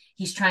farm.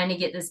 He's trying to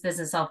get this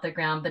business off the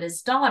ground, but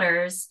his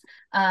daughters,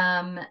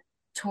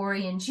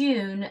 Tori and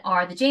June,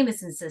 are the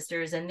Jameson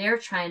sisters, and they're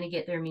trying to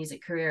get their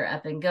music career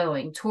up and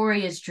going.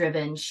 Tori is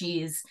driven.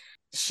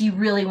 She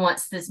really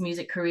wants this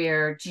music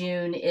career.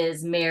 June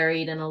is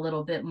married and a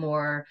little bit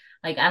more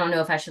like, I don't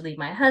know if I should leave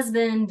my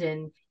husband.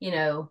 And,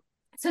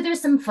 so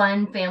there's some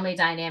fun family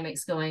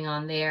dynamics going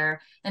on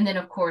there. And then,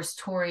 of course,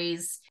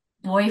 Tori's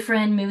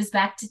boyfriend moves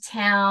back to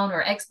town,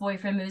 or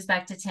ex-boyfriend moves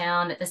back to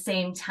town at the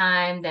same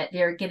time that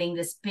they're getting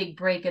this big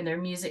break in their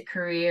music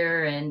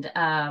career. And,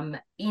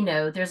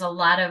 there's a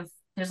lot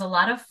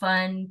of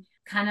fun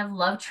kind of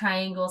love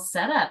triangle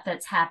setup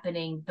that's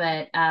happening.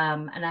 But,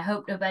 and I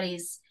hope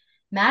nobody's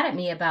mad at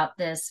me about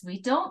this. We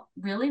don't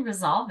really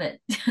resolve it.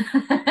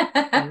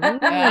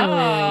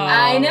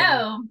 I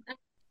know.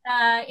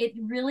 It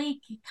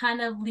really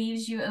kind of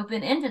leaves you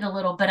open-ended a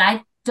little, but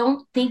I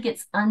don't think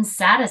it's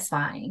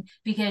unsatisfying,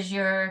 because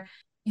you're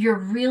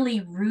really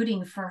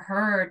rooting for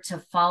her to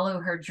follow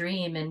her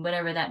dream and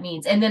whatever that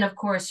means. And then, of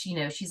course,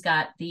 she's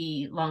got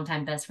the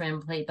longtime best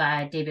friend played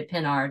by David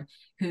Pennard,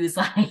 who's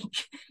like,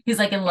 he's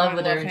like in love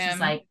with her,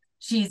 and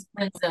she's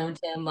friend zoned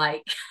him,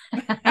 like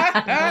in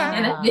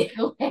a big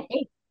way.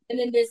 And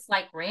then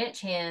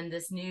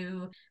this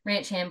new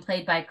ranch hand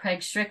played by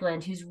Craig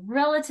Strickland, who's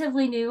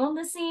relatively new on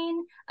the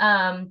scene.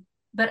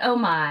 But oh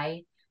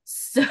my,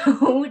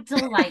 so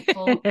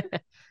delightful.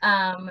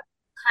 Kind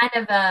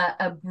of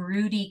a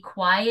broody,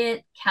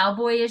 quiet,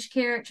 cowboyish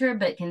character,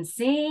 but can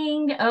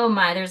sing. Oh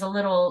my, there's a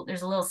little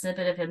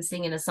snippet of him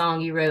singing a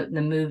song you wrote in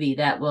the movie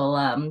that will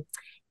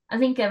I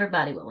think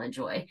everybody will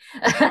enjoy.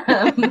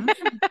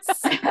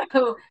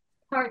 So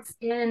Parts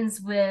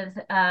ends with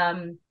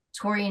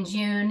Tori and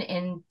June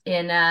in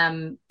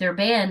their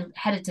band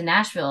headed to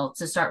Nashville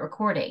to start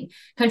recording.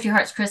 Country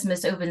Hearts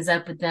Christmas opens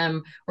up with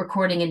them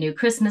recording a new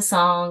Christmas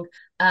song.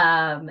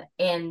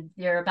 And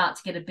they're about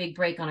to get a big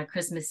break on a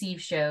Christmas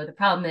Eve show. The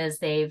problem is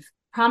they've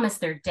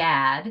promised their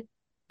dad,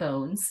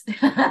 Bones,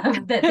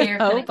 that they're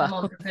going to come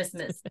home for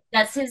Christmas.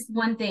 That's his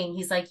one thing.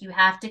 He's like, you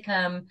have to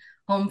come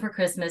home for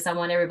Christmas. I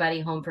want everybody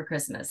home for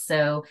Christmas.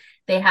 So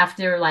they have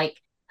to,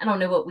 like, I don't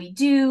know what we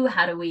do.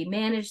 How do we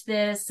manage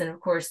this? And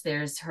of course,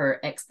 there's her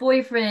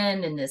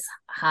ex-boyfriend and this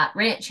hot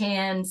ranch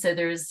hand. So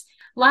there's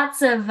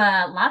lots of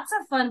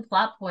fun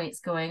plot points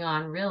going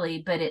on,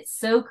 really. But it's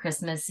so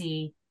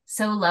Christmassy,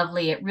 so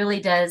lovely. It really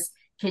does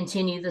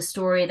continue the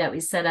story that we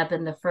set up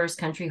in the first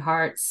Country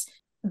Hearts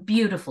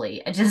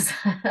beautifully.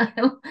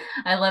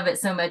 I love it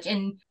so much.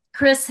 And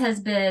Chris has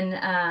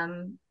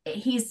been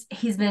he's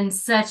been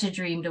such a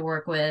dream to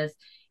work with.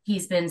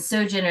 He's been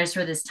so generous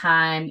for this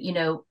time.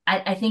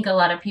 I think a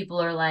lot of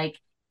people are like,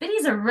 but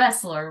he's a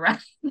wrestler, right?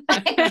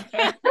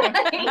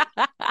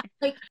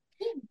 like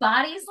he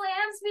body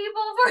slams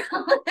people for a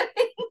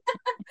living.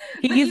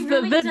 He's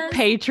the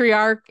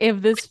patriarch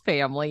of this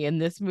family in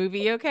this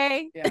movie,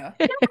 okay? Yeah.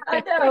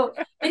 I know.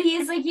 But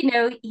he's like,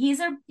 he's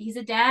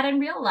a dad in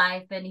real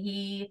life, and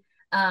he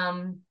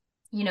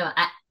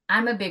I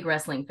I'm a big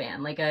wrestling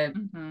fan.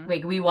 Mhm.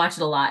 Like we watch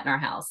it a lot in our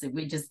house.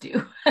 We just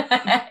do.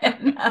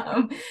 And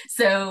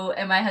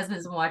my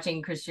husband's been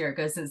watching Chris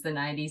Jericho since the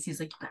 90s. He's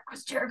like, "You got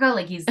Chris Jericho."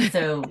 Like he's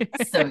so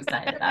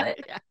excited about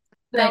it. Yeah.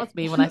 That But was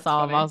me when I That's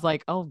saw him. funny. I was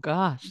like, oh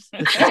gosh,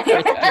 this is Chris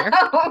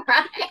Jericho.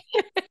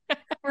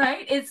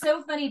 Right. It's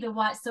so funny to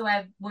watch. So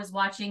I was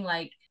watching,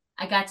 like,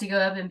 I got to go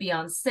up and be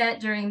on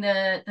set during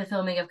the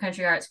filming of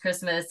Country Arts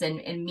Christmas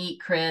and meet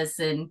Chris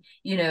and,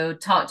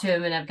 talk to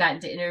him, and I've gotten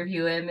to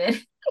interview him.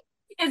 And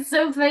it's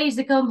so funny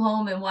to come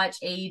home and watch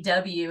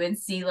AEW and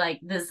see like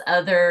this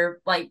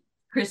other like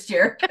Chris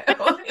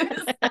Jericho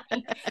who's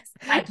like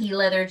spiky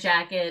leather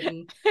jacket,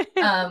 and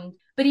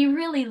but he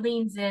really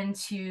leans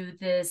into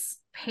this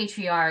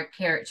patriarch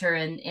character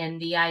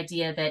and the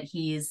idea that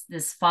he's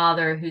this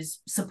father who's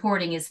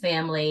supporting his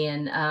family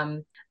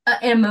and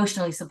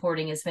emotionally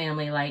supporting his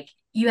family. Like,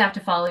 you have to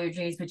follow your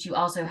dreams, but you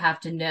also have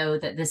to know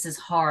that this is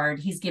hard.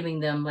 He's giving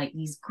them like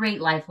these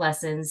great life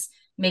lessons,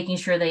 making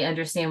sure they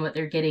understand what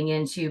they're getting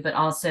into, but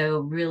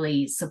also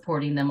really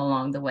supporting them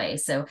along the way.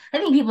 So I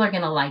think people are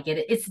going to like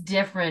it. It's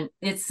different.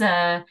 It's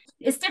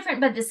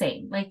different, but the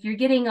same. Like, you're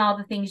getting all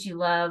the things you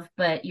love,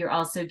 but you're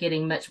also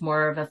getting much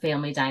more of a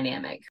family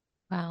dynamic.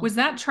 Wow. Was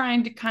that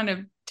trying to kind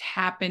of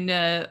tap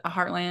into a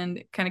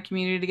Heartland kind of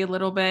community a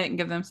little bit and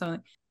give them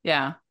something?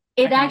 Yeah.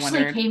 It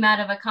actually came out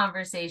of a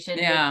conversation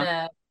with Yeah.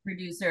 the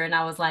producer, and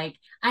I was like,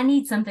 I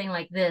need something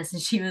like this.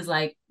 And she was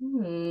like,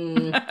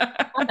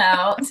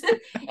 about.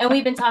 And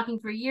we've been talking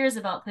for years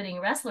about putting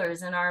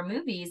wrestlers in our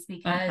movies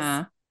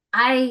because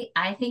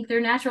I think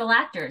they're natural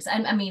actors.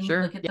 I mean,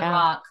 Sure. look at The Yeah.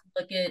 Rock,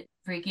 look at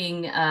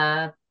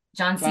freaking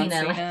John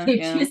Cena. Like, Cena, they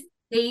yeah. just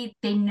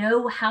they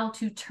know how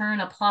to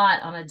turn a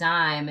plot on a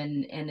dime,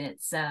 and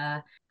it's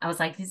I was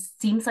like, this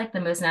seems like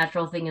the most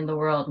natural thing in the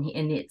world,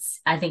 and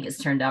it's, I think it's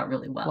turned out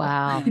really well.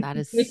 Wow, that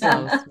is Yeah.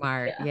 so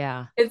smart. Yeah.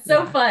 Yeah. It's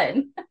so Yeah.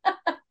 fun.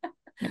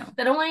 Yeah.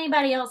 I don't want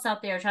anybody else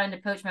out there trying to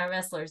poach my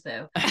wrestlers,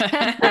 though.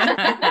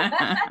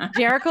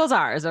 Jericho's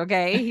ours,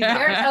 okay? He's ours.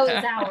 Jericho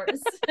is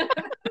ours.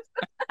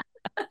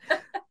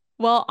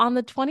 Well, on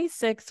the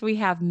 26th, we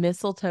have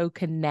Mistletoe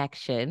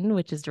Connection,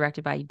 which is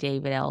directed by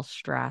David L.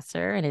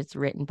 Strasser, and it's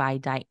written by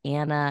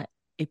Diana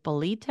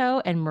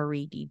Ippolito and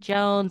Marie D.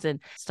 Jones, and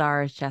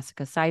stars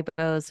Jessica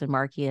Sybos and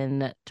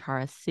Markian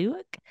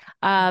Tarasuk.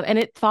 And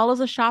it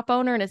follows a shop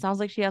owner, and it sounds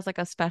like she has like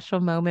a special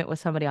moment with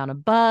somebody on a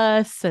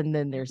bus, and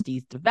then there's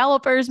these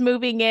developers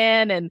moving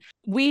in. And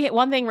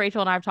one thing Rachel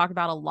and I have talked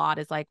about a lot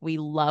is like, we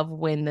love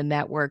when the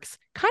networks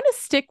kind of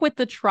stick with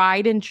the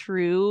tried and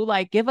true,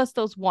 like give us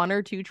those one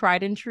or two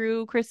tried and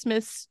true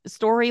Christmas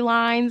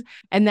storylines.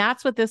 And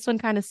that's what this one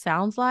kind of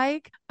sounds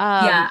like.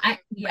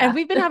 And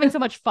we've been having so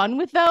much fun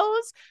with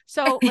those.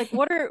 So like,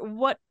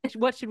 what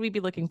should we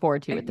be looking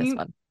forward to with this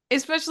one?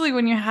 Especially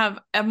when you have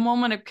a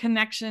moment of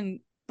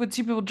connection with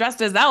two people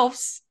dressed as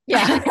elves.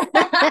 Yeah.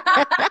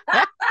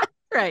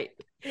 Right.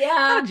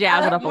 Yeah.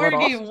 Jazz it up a What little.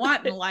 more do you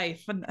want in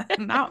life?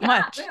 Not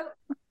much.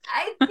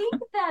 I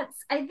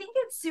think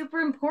it's super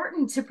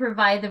important to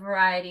provide the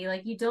variety.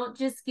 Like, you don't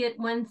just get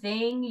one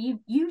thing.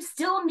 You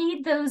still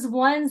need those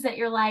ones that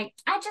you're like,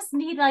 I just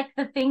need like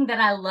the thing that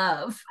I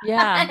love.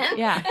 Yeah.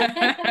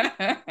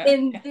 Yeah.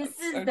 And this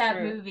is so that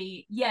true.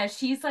 movie. Yeah,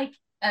 she's like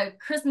a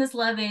Christmas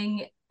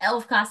loving,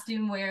 elf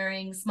costume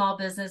wearing small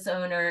business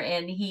owner,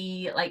 and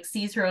he like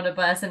sees her on a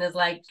bus and is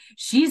like,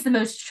 she's the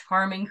most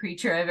charming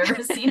creature I've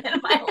ever seen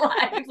in my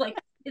life. Like,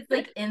 it's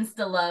like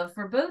insta love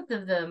for both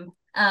of them.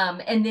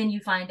 And then you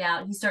find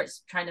out he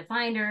starts trying to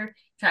find her,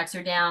 tracks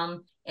her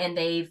down, and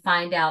they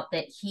find out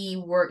that he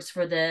works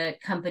for the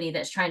company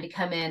that's trying to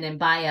come in and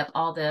buy up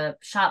all the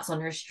shops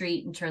on her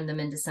street and turn them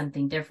into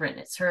something different.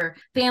 It's her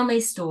family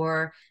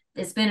store.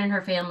 It's been in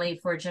her family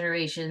for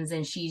generations,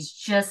 and she's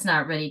just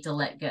not ready to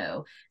let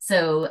go.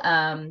 So,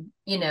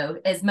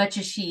 as much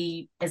as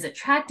she is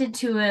attracted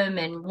to him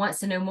and wants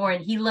to know more,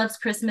 and he loves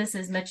Christmas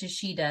as much as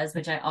she does,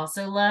 which I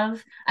also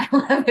love. I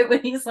love it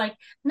when he's like,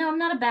 no, I'm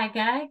not a bad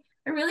guy.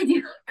 I really do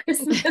love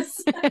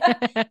Christmas.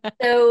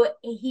 So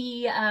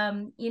he,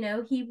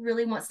 he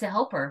really wants to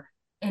help her,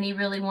 and he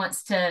really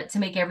wants to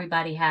make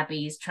everybody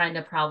happy. He's trying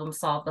to problem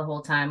solve the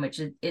whole time, which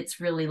it's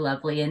really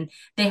lovely. And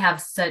they have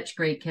such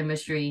great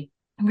chemistry,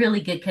 really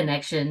good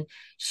connection.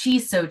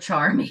 She's so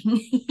charming.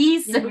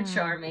 He's so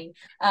charming.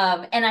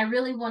 And I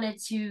really wanted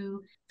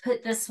to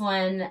put this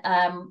one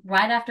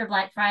right after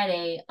Black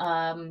Friday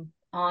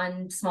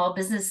on Small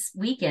Business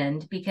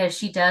Weekend, because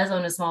she does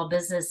own a small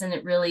business, and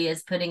it really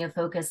is putting a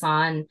focus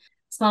on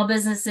small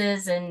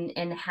businesses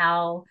and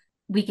how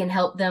we can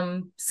help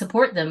them,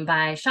 support them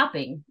by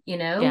shopping,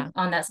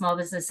 on that Small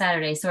Business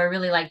Saturday. So I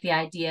really like the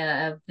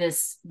idea of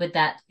this, with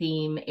that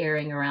theme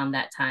airing around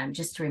that time,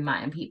 just to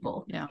remind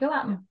people, go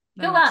out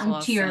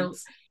and cheer.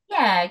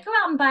 Yeah, go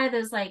out and buy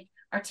those like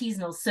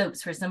artisanal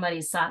soaps for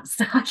somebody's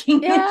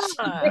stocking. Yeah.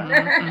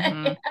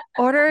 Mm-hmm.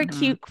 Order a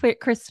cute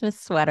Christmas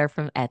sweater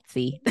from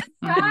Etsy.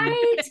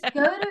 Right.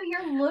 Go to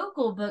your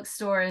local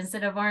bookstore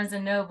instead of Barnes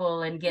and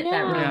Noble and get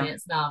that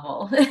romance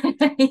novel.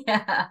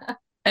 Yeah.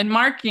 And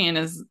Markian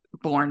is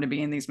born to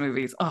be in these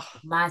movies. Oh,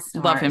 my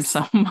stars. love him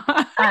so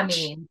much. I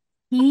mean,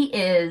 He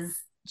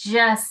is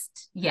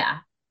just,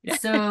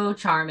 so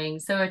charming,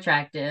 so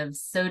attractive,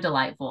 so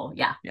delightful.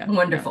 Yeah,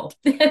 wonderful.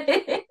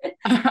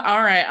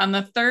 All right. On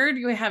the third,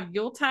 you have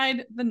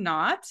Yuletide the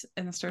Knot,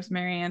 and it stars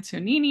Mary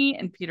Antonini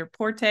and Peter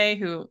Porte,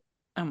 who,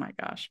 oh my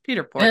gosh,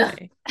 Peter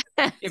Porte.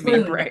 Give me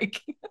a break.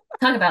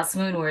 Talk about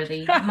swoon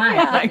worthy.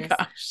 My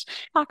gosh.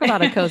 Talk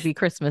about a cozy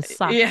Christmas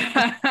sock.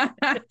 Yeah.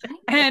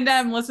 And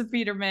Melissa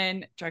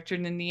Peterman, director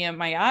Nania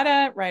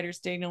Mayada, writers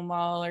Daniel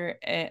Mahler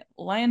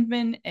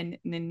Landman and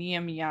Nania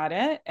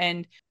Mayada.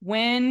 And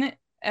when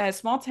a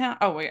small town,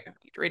 oh wait, I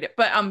need to read it.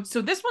 But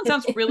so this one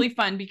sounds really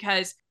fun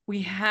because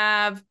we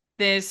have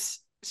this.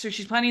 So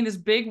she's planning this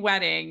big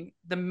wedding.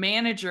 The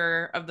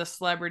manager of the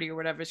celebrity or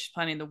whatever she's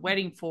planning the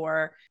wedding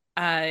for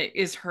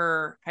is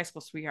her high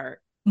school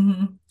sweetheart.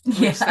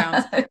 Which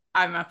sounds,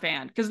 I'm a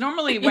fan, because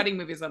normally wedding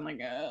movies I'm like,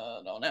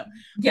 I don't know,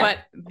 but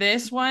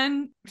this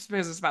one, I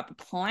suppose, it's about the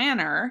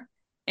planner,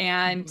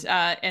 and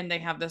they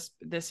have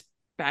this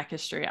back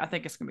history. I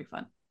think it's gonna be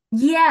fun.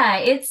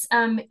 It's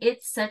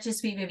such a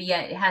sweet movie.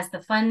 It has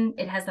the fun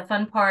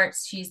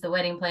parts. She's the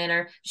wedding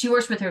planner. She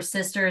works with her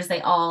sisters.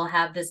 They all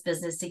have this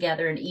business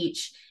together, and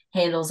each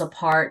handles a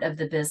part of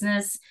the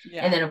business.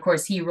 And then of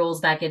course he rolls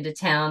back into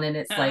town, and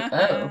it's like,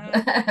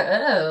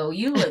 oh,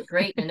 you look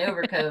great in an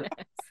overcoat,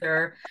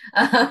 sir.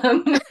 I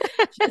don't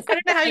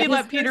know how you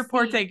let Peter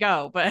Porte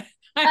go, but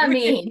I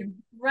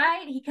mean,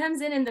 right? He comes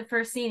in the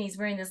first scene, he's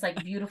wearing this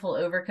like beautiful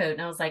overcoat,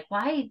 and I was like,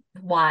 why?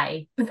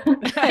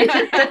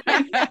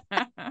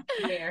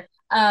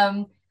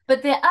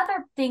 But the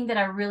other thing that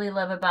I really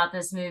love about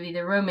this movie,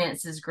 the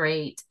romance is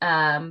great.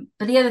 But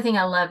the other thing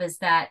I love is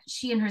that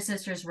she and her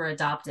sisters were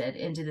adopted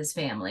into this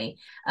family.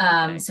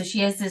 So she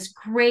has this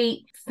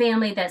great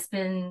family that's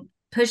been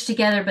pushed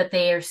together, but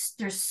there's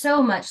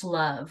so much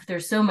love.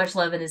 There's so much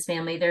love in this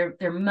family.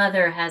 Their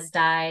mother has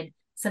died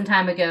some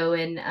time ago,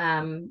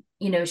 and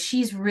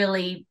she's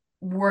really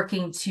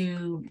working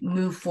to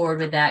move forward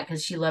with that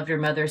because she loved her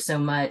mother so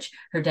much.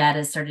 Her dad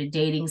has started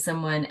dating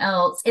someone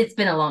else. It's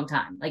been a long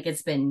time, like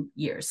it's been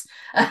years.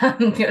 You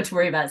don't have to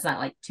worry about it. It's not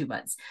like 2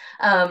 months.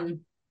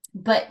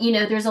 But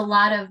there's a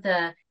lot of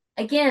the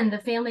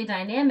family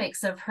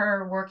dynamics of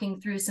her working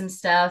through some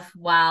stuff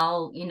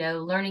while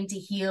learning to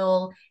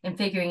heal and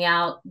figuring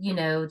out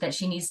that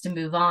she needs to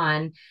move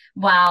on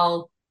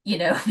while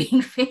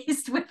being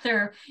faced with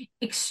her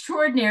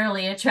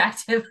extraordinarily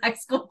attractive high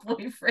school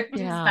boyfriend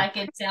who's back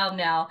in town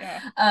now.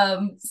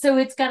 So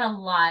it's got a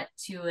lot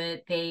to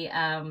it. They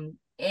and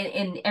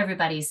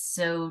everybody's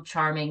so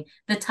charming.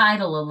 The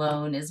title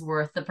alone is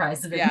worth the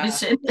price of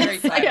admission.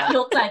 It's like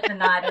Yuletide the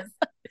Knot is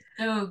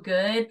so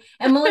good.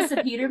 And Melissa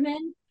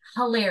Peterman,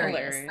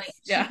 hilarious. Like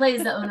she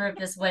plays the owner of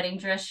this wedding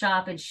dress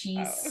shop, and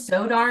she's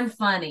so darn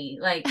funny.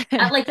 Like you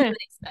would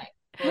expect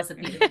Melissa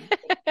Peterman.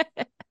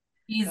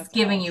 He's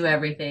giving you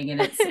everything,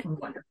 and it's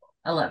wonderful.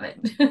 I love it.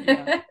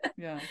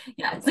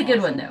 It's a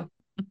good one though.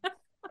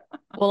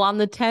 Well, on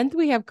the 10th,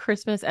 we have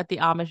Christmas at the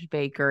Amish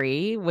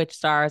Bakery, which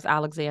stars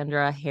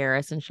Alexandra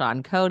Harris and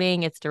Sean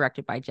Coding. It's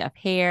directed by Jeff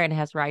Hare and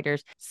has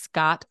writers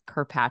Scott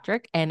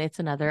Kirkpatrick, and it's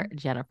another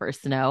Jennifer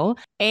Snow.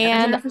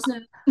 And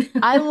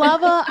I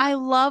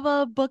love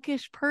a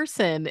bookish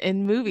person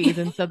in movies,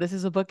 and so this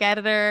is a book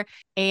editor,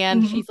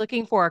 and she's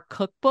looking for a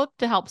cookbook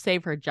to help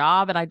save her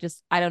job. And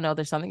I don't know,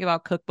 there's something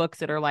about cookbooks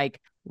that are like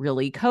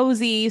really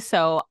cozy.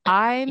 So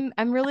I'm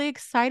really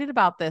excited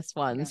about this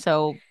one.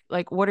 So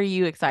like, what are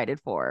you excited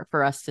for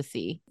us to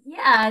see?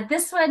 Yeah,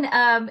 this one,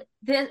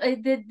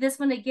 this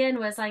one again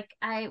was like,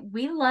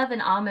 we love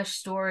an Amish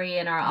story,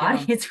 and our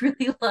audience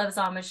really loves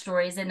Amish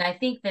stories. And I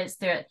think that's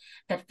that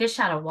fish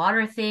out of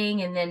water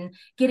thing, and then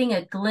getting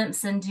a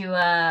glimpse into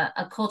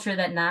a culture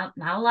that not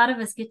a lot of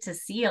us get to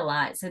see a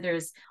lot. So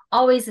there's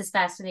always this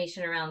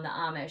fascination around the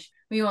Amish.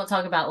 We won't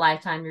talk about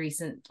Lifetime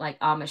recent like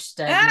Amish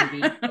stud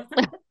movie.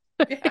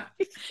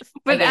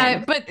 But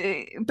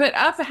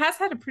Up has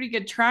had a pretty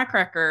good track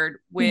record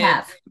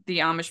with the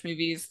Amish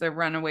movies, The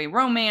Runaway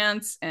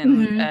Romance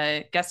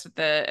and Guest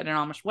at an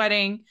Amish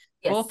Wedding.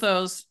 Both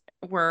those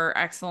were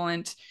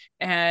excellent,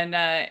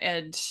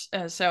 and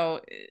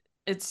so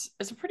it's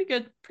a pretty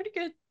good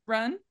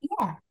run.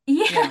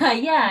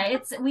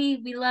 It's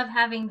we love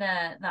having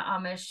the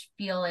Amish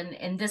feel,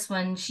 and this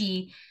one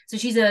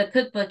she's a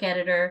cookbook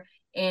editor.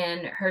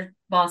 And her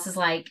boss is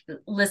like,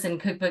 listen,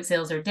 cookbook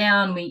sales are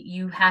down.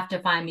 You have to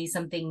find me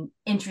something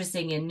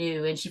interesting and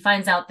new. And she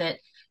finds out that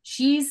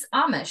she's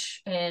Amish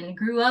and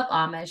grew up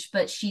Amish,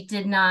 but she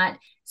did not.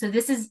 So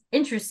this is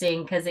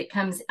interesting because it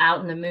comes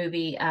out in the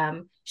movie.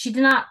 She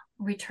did not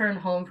return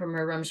home from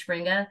her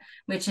Rumspringa,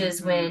 which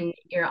is when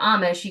you're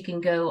Amish, you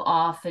can go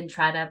off and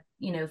try to,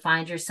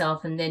 find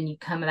yourself. And then you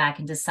come back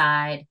and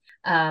decide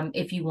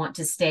if you want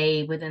to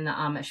stay within the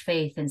Amish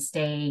faith and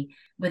stay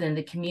within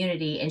the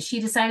community. And she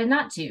decided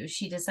not to.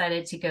 She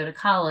decided to go to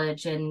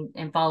college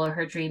and follow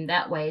her dream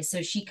that way.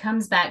 So she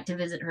comes back to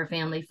visit her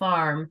family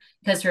farm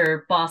because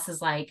her boss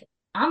is like,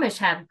 Amish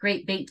have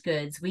great baked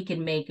goods. We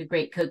can make a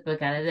great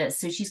cookbook out of this.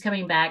 So she's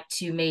coming back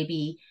to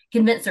maybe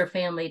convince her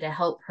family to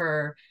help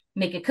her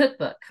make a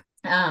cookbook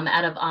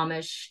out of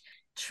Amish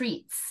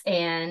treats,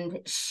 and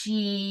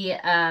she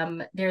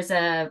there's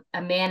a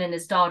man and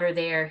his daughter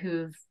there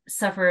who've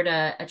suffered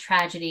a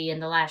tragedy in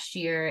the last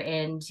year,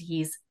 and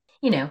he's,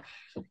 you know,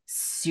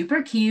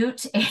 super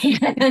cute.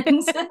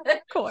 And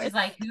Of course. she's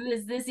like, who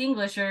is this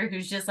Englisher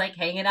who's just like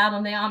hanging out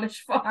on the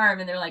Amish farm?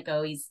 And they're like,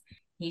 oh, he's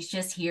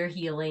just here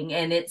healing.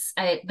 And it's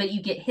but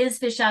you get his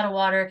fish out of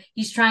water.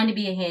 He's trying to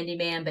be a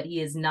handyman, but he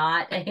is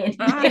not a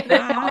handyman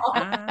at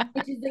all.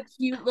 Which is a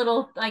cute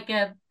little, I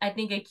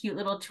think a cute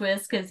little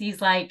twist, because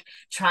he's like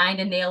trying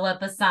to nail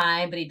up a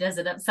sign, but he does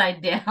it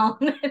upside down.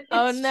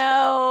 Oh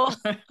no.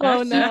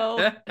 Oh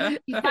no.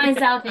 He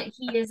finds out that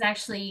he is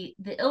actually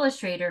the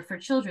illustrator for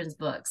children's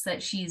books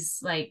that she's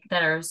like,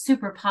 that are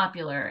super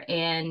popular,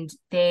 and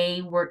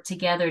they work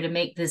together to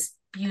make this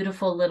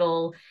beautiful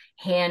little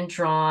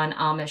hand-drawn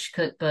Amish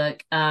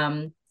cookbook.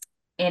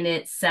 And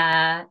it's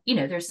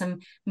there's some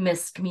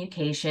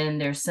miscommunication,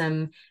 there's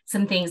some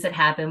things that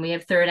happen. We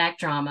have third act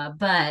drama,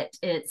 but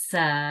it's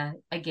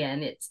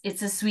again,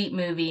 it's a sweet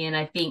movie. And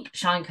I think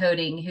Sean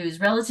Coding, who's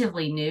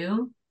relatively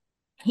new,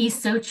 he's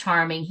so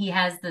charming. He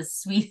has the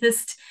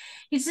sweetest,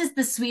 he's just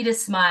the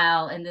sweetest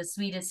smile and the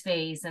sweetest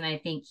face. And I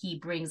think he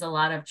brings a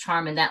lot of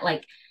charm in that.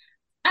 Like,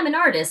 I'm an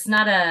artist,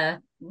 not a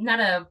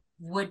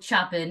wood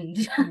chopping.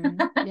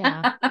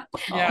 Yeah.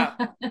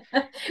 Yeah.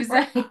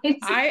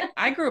 Right.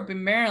 I grew up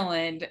in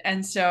Maryland,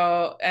 and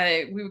so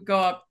we would go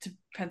up to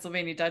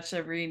Pennsylvania Dutch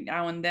every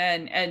now and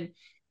then, and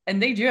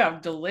they do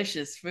have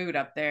delicious food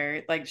up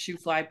there, like shoe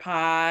fly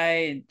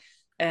pie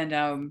and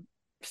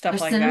stuff Their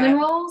like cinnamon that.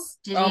 rolls.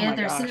 Did you Oh have my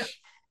their gosh.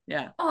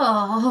 Yeah.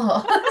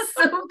 Oh,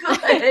 so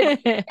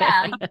good.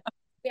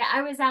 Yeah,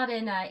 I was out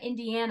in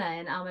Indiana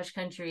in Amish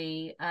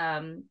country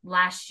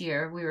last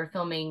year. We were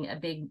filming a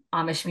big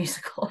Amish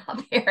musical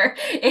out there,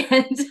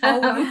 and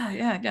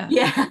yeah,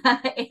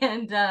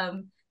 and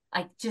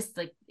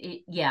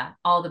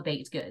all the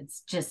baked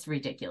goods, just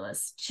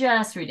ridiculous,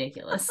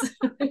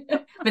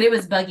 But it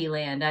was Buggy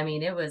Land. I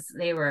mean,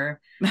 they were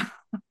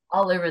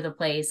all over the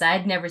place. I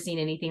had never seen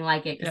anything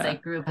like it because I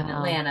grew up in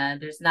Atlanta.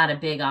 There's not a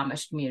big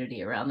Amish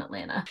community around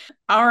Atlanta.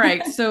 All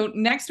right. So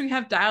next we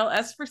have Dial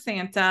S for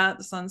Santa.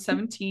 This on the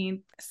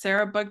 17th.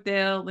 Sarah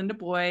Bugdale, Linda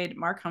Boyd,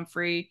 Mark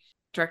Humphrey,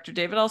 director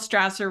David L.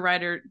 Strasser,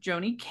 writer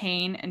Joni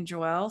Kane, and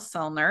Joelle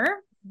Selner.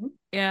 Mm-hmm.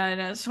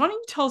 And so why don't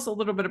you tell us a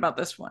little bit about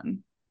this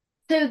one?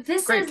 So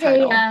this Great is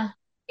title.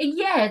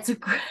 It's a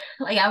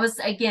like, I was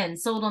again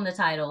sold on the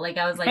title. Like,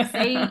 I was like,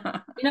 say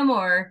no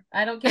more.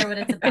 I don't care what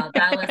it's about.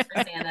 Dial S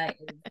for Santa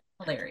is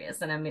hilarious,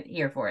 and I'm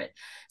here for it.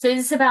 So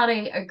it's about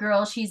a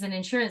girl. She's an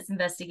insurance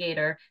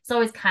investigator. It's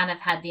always kind of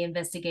had the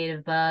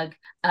investigative bug.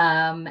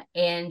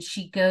 And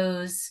she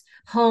goes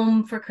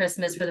home for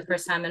Christmas for the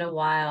first time in a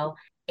while,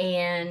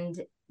 and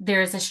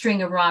there's a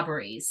string of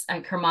robberies.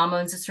 Like, her mom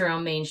owns a store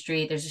on Main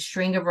Street. There's a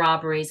string of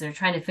robberies, and they're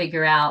trying to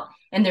figure out.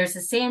 And there's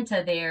a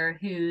Santa there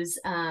who's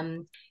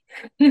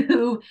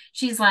who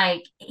she's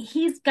like,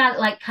 he's got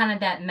like kind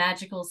of that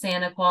magical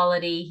Santa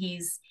quality.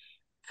 He's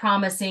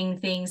promising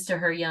things to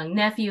her young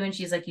nephew, and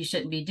she's like, you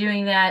shouldn't be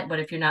doing that. What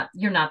if you're not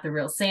the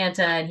real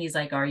Santa? And he's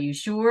like, are you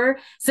sure?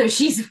 So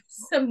she's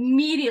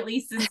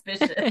immediately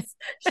suspicious.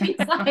 She's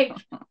like,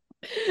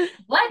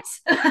 what?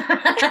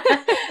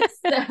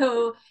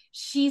 So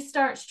she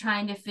starts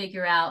trying to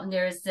figure out, and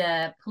there's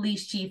a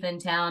police chief in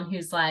town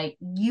who's like,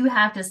 you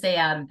have to stay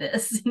out of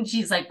this. And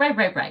she's like,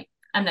 right.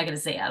 I'm not going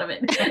to stay out of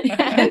it.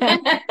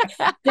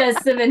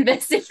 Does some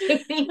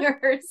investigating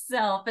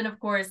herself. And of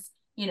course,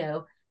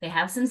 they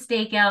have some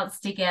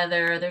stakeouts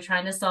together. They're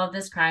trying to solve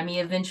this crime. He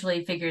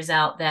eventually figures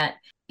out that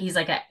he's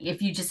like,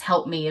 if you just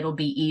help me, it'll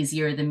be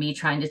easier than me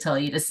trying to tell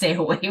you to stay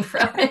away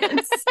from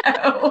it.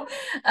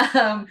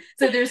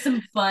 So there's some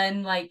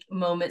fun like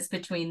moments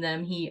between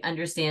them. He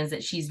understands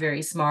that she's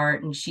very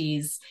smart, and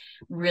she's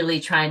really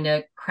trying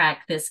to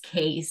crack this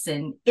case.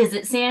 And is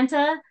it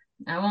Santa?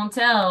 I won't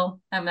tell.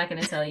 I'm not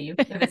going to tell you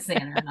if it's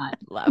Santa or not.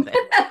 Love it.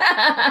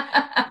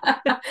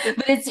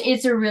 But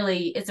it's a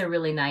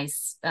really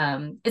nice,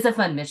 it's a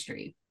fun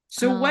mystery.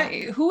 So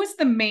who is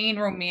the main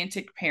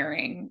romantic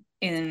pairing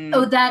in the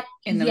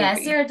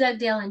movie? Sarah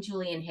Dugdale and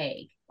Julian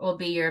Haig will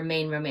be your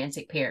main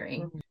romantic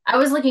pairing. Mm-hmm. I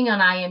was looking on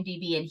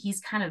IMDb, and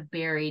he's kind of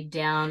buried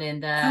down in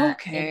the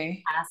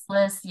cast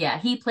list. Yeah,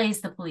 he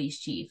plays the police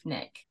chief,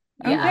 Nick.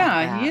 He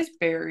is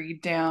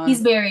buried down.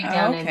 He's buried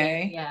down in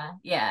there.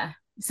 Yeah.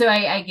 So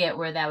I get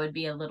where that would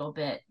be a little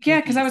bit.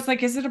 Yeah, because I was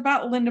like, is it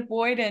about Linda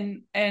Boyd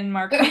and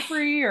Mark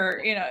Humphrey, or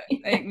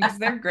because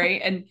they're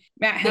great, and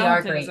Matt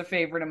Hamilton is a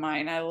favorite of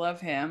mine. I love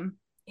him.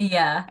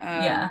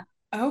 Yeah.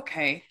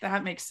 Okay,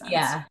 that makes sense.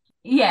 Yeah.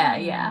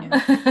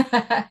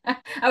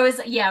 I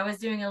was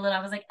doing a little.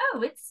 I was like,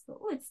 oh, it's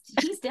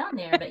he's down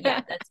there, but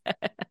yeah,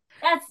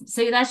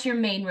 that's your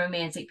main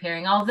romantic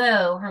pairing.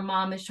 Although her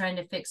mom is trying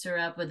to fix her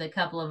up with a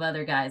couple of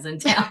other guys in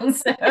town,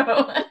 so.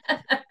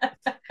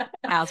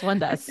 As one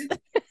does.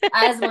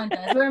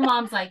 Where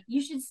mom's like,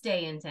 you should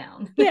stay in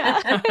town. Yeah.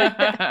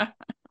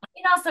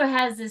 It also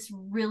has this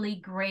really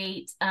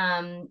great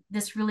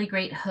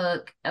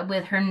hook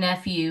with her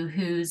nephew,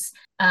 whose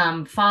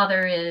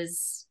father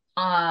is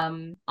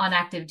on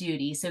active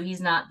duty, so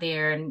he's not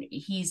there, and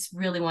he's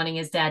really wanting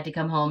his dad to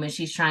come home, and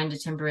she's trying to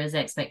temper his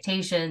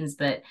expectations.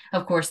 But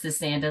of course the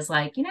Santa's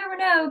like, you never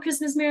know,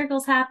 Christmas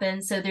miracles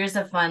happen. So there's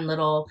a fun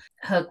little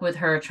hook with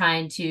her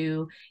trying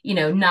to,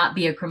 not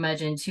be a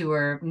curmudgeon to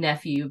her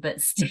nephew, but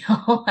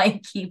still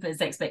like keep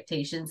his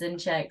expectations in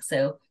check.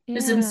 So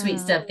there's some sweet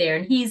stuff there,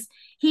 and he's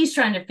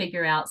trying to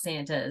figure out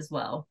Santa as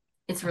well.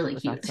 It's really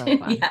cute. So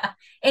fun. Yeah.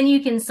 And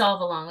you can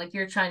solve along, like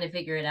you're trying to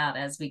figure it out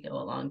as we go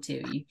along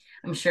too.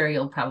 I'm sure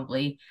you'll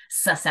probably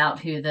suss out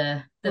who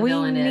the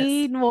villain is. We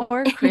need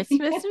more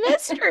Christmas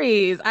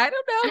mysteries. I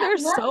don't know. They're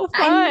so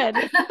fun.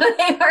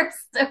 They are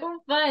so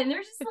fun.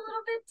 They're just a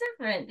little bit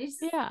different. They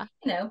just,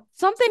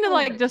 something to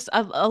like just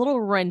a little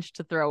wrench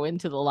to throw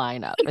into the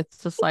lineup. It's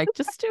just like,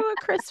 just do a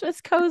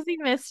Christmas cozy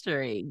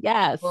mystery.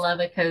 Yes. Love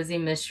a cozy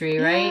mystery,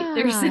 right? Yeah.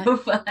 They're so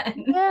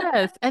fun.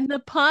 Yes. And the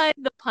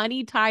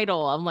punny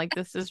title. I'm like,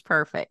 this is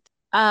perfect.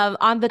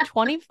 On the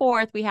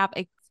 24th, we have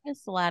a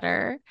Christmas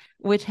letter,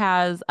 which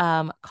has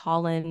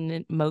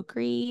Colin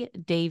Mokry,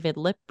 David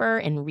Lipper,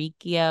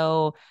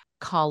 Enrico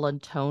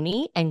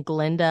Colantoni, and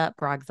Glenda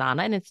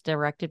Brogzana, and it's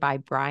directed by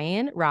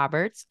Brian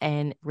Roberts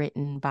and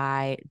written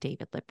by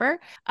David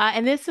Lipper.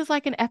 And this is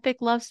like an epic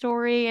love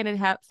story, and it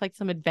has like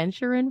some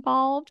adventure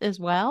involved as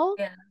well.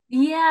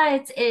 Yeah,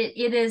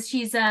 it is.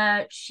 She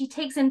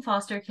takes in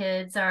foster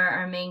kids,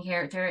 our main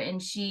character,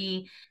 and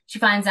she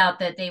finds out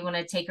that they want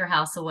to take her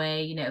house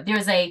away.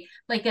 There's a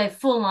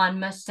full-on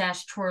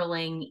mustache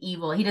twirling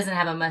evil. He doesn't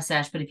have a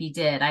mustache, but if he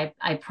did,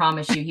 I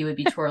promise you he would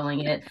be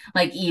twirling it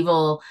like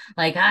evil,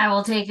 like I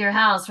will take your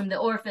house from the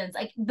orphans.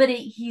 Like, but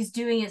he's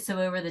doing it so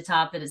over the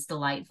top that it's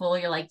delightful.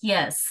 You're like,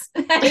 yes,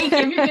 if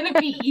you're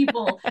gonna be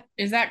evil.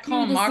 Is that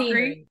called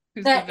Mockery?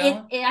 That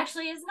it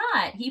actually is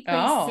not. He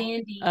plays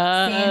Sandy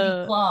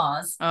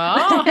Claus.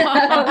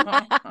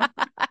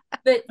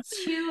 But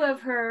two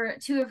of her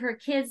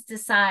kids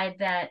decide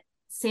that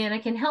Santa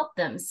can help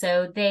them.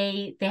 So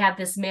they have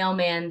this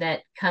mailman that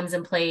comes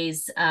and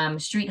plays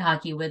street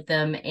hockey with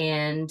them,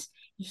 and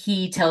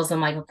he tells them,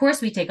 like, of course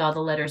we take all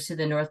the letters to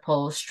the North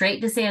Pole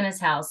straight to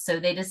Santa's house. So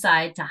they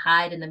decide to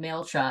hide in the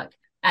mail truck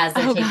as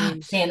they're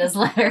taking Santa's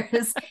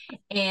letters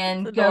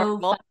and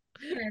go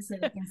so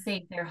they can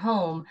save their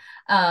home.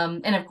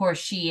 And of course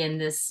she and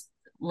this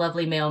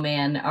lovely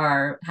mailman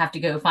have to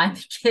go find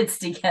the kids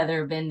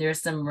together. Then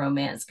there's some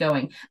romance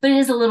going, but it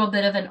is a little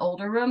bit of an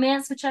older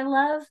romance, which I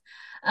love.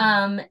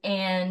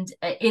 And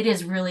it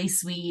is really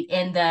sweet.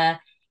 And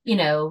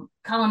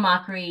Colin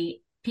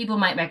Mockery, people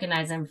might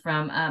recognize him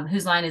from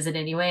Whose Line Is It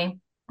Anyway?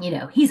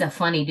 He's a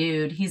funny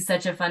dude. He's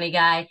such a funny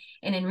guy.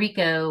 And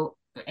Enrico,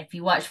 if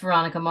you watch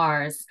Veronica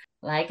Mars,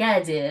 like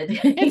I did.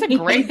 It's a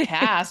great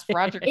cast.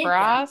 Roger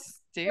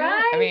Cross, dude.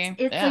 Right? I mean,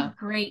 it's a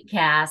great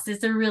cast.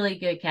 It's a really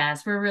good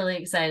cast. We're really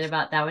excited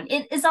about that one.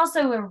 It is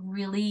also a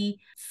really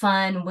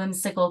fun,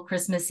 whimsical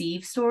Christmas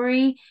Eve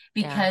story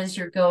because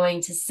you're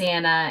going to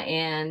Santa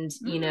and,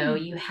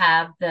 you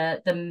have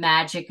the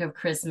magic of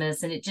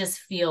Christmas, and it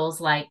just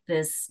feels like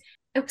this.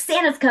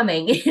 Santa's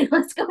coming.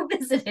 Let's go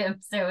visit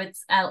him. So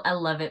I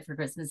love it for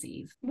Christmas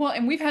Eve. Well,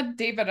 and we've had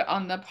David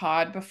on the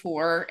pod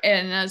before,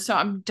 and so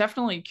I'm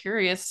definitely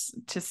curious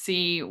to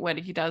see what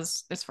he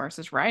does as far as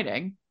his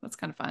writing. That's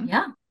kind of fun.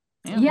 Yeah.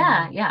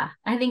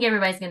 I think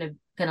everybody's gonna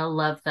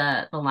love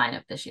the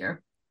lineup this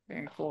year.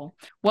 Very cool.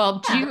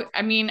 Well,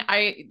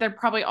 they're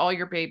probably all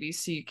your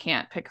babies, so you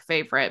can't pick a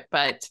favorite,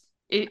 but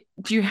do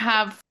you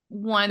have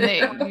one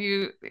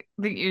that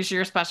is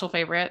your special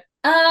favorite?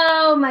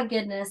 Oh my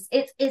goodness.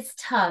 It's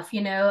tough.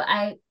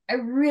 I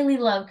really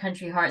love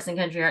Country Hearts and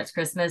Country Hearts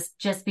Christmas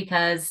just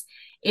because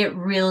it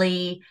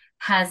really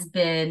has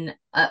been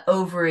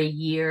over a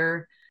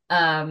year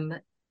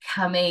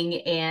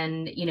coming,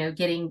 and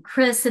getting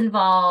Chris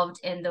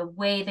involved, and the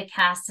way the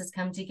cast has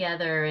come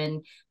together,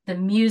 and the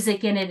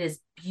music in it is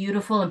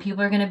beautiful, and people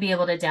are going to be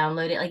able to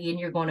download it, and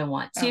you're going to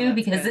want to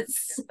because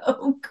it's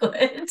so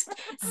good.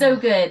 So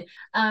good.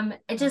 I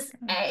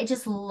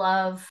just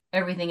love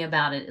everything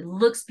about it. It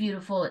looks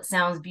beautiful, it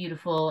sounds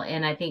beautiful,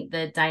 and I think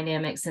the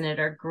dynamics in it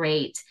are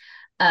great.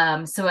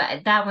 So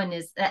that one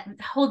that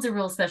holds a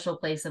real special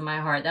place in my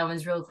heart. That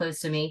one's real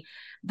close to me.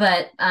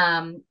 But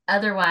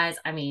otherwise,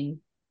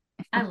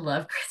 I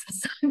love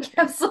Christmas Time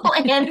Capsule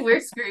and We're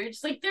Scrooge.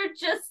 Like they're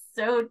just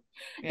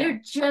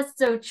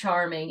so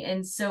charming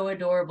and so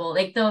adorable.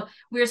 Like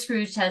We're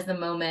Scrooge has the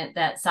moment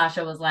that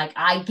Sasha was like,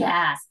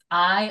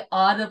 I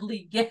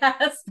audibly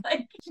gasped.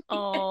 Like,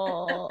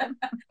 oh,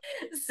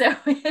 so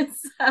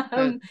it's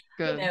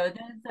good.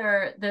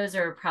 Those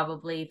are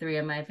probably three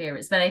of my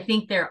favorites, but I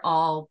think they're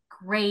all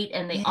great,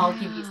 and they all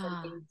give you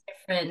something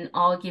different, and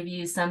all give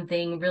you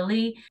something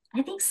really,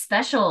 I think,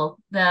 special.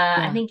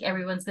 I think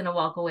everyone's going to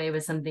walk away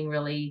with something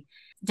really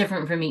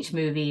different from each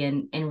movie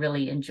and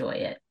really enjoy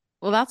it.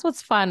 Well, that's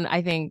what's fun,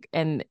 I think,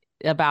 and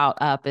about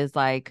Up is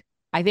like,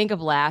 I think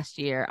of last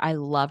year, I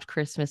loved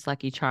Christmas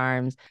Lucky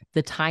Charms.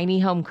 The Tiny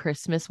Home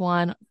Christmas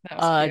one,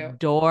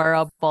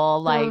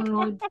 adorable. Like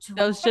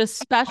those just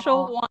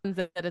special ones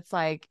that it's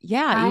like,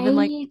 even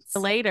like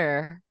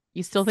later,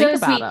 you still think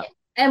about it.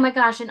 Oh my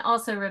gosh, and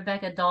also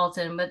Rebecca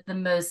Dalton with the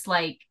most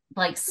like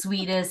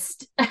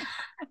sweetest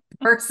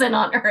person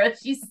on earth.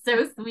 She's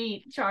so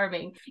sweet,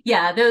 charming.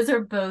 Yeah, those are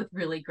both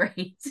really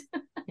great.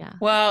 Yeah.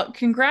 Well,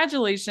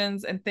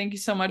 congratulations and thank you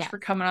so much Yes. for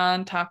coming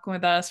on, talking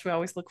with us. We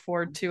always look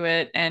forward to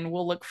it, and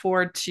we'll look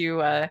forward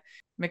to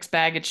Mixed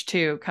Baggage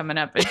 2 coming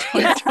up in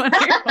 2024.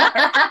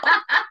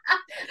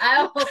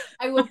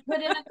 I will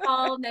put in a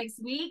call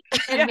next week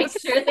and make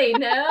sure they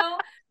know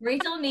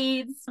Rachel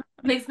needs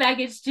Mixed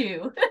Baggage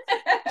too.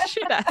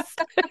 She does.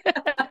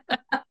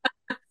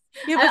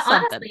 Give us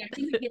something. Honestly, I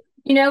think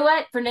you know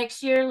what? For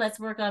next year, let's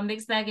work on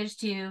Mixed Baggage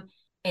 2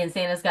 and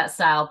Santa's Got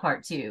Style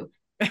Part 2.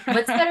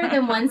 What's better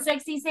than one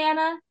sexy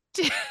Santa?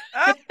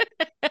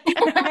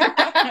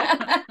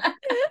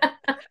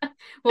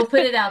 We'll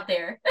put it out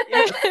there.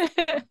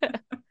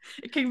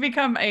 It can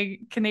become a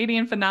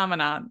Canadian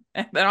phenomenon,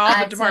 and then all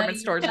the department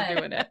stores are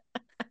doing it.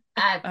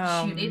 It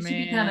should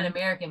become an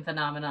American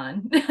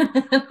phenomenon.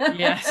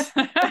 Yes.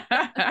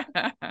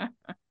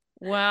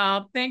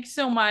 Well, thanks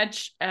so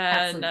much.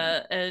 And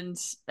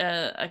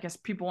I guess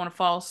people want to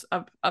follow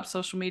up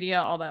social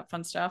media, all that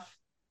fun stuff.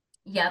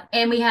 Yep.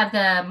 And we have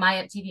the My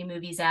UpTV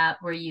Movies app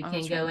where you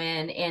can go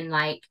in and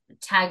like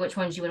tag which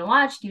ones you want to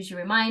watch, gives you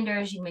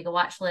reminders, you can make a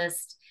watch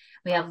list.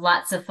 We have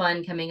lots of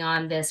fun coming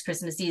on this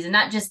Christmas season,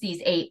 not just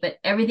these 8, but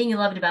everything you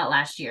loved about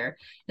last year.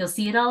 You'll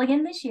see it all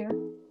again this year.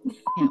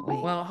 Can't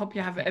wait. Well, I hope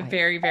you have a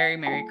very, very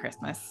Merry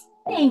Christmas.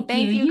 Thank you.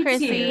 You,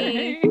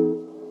 Crissie.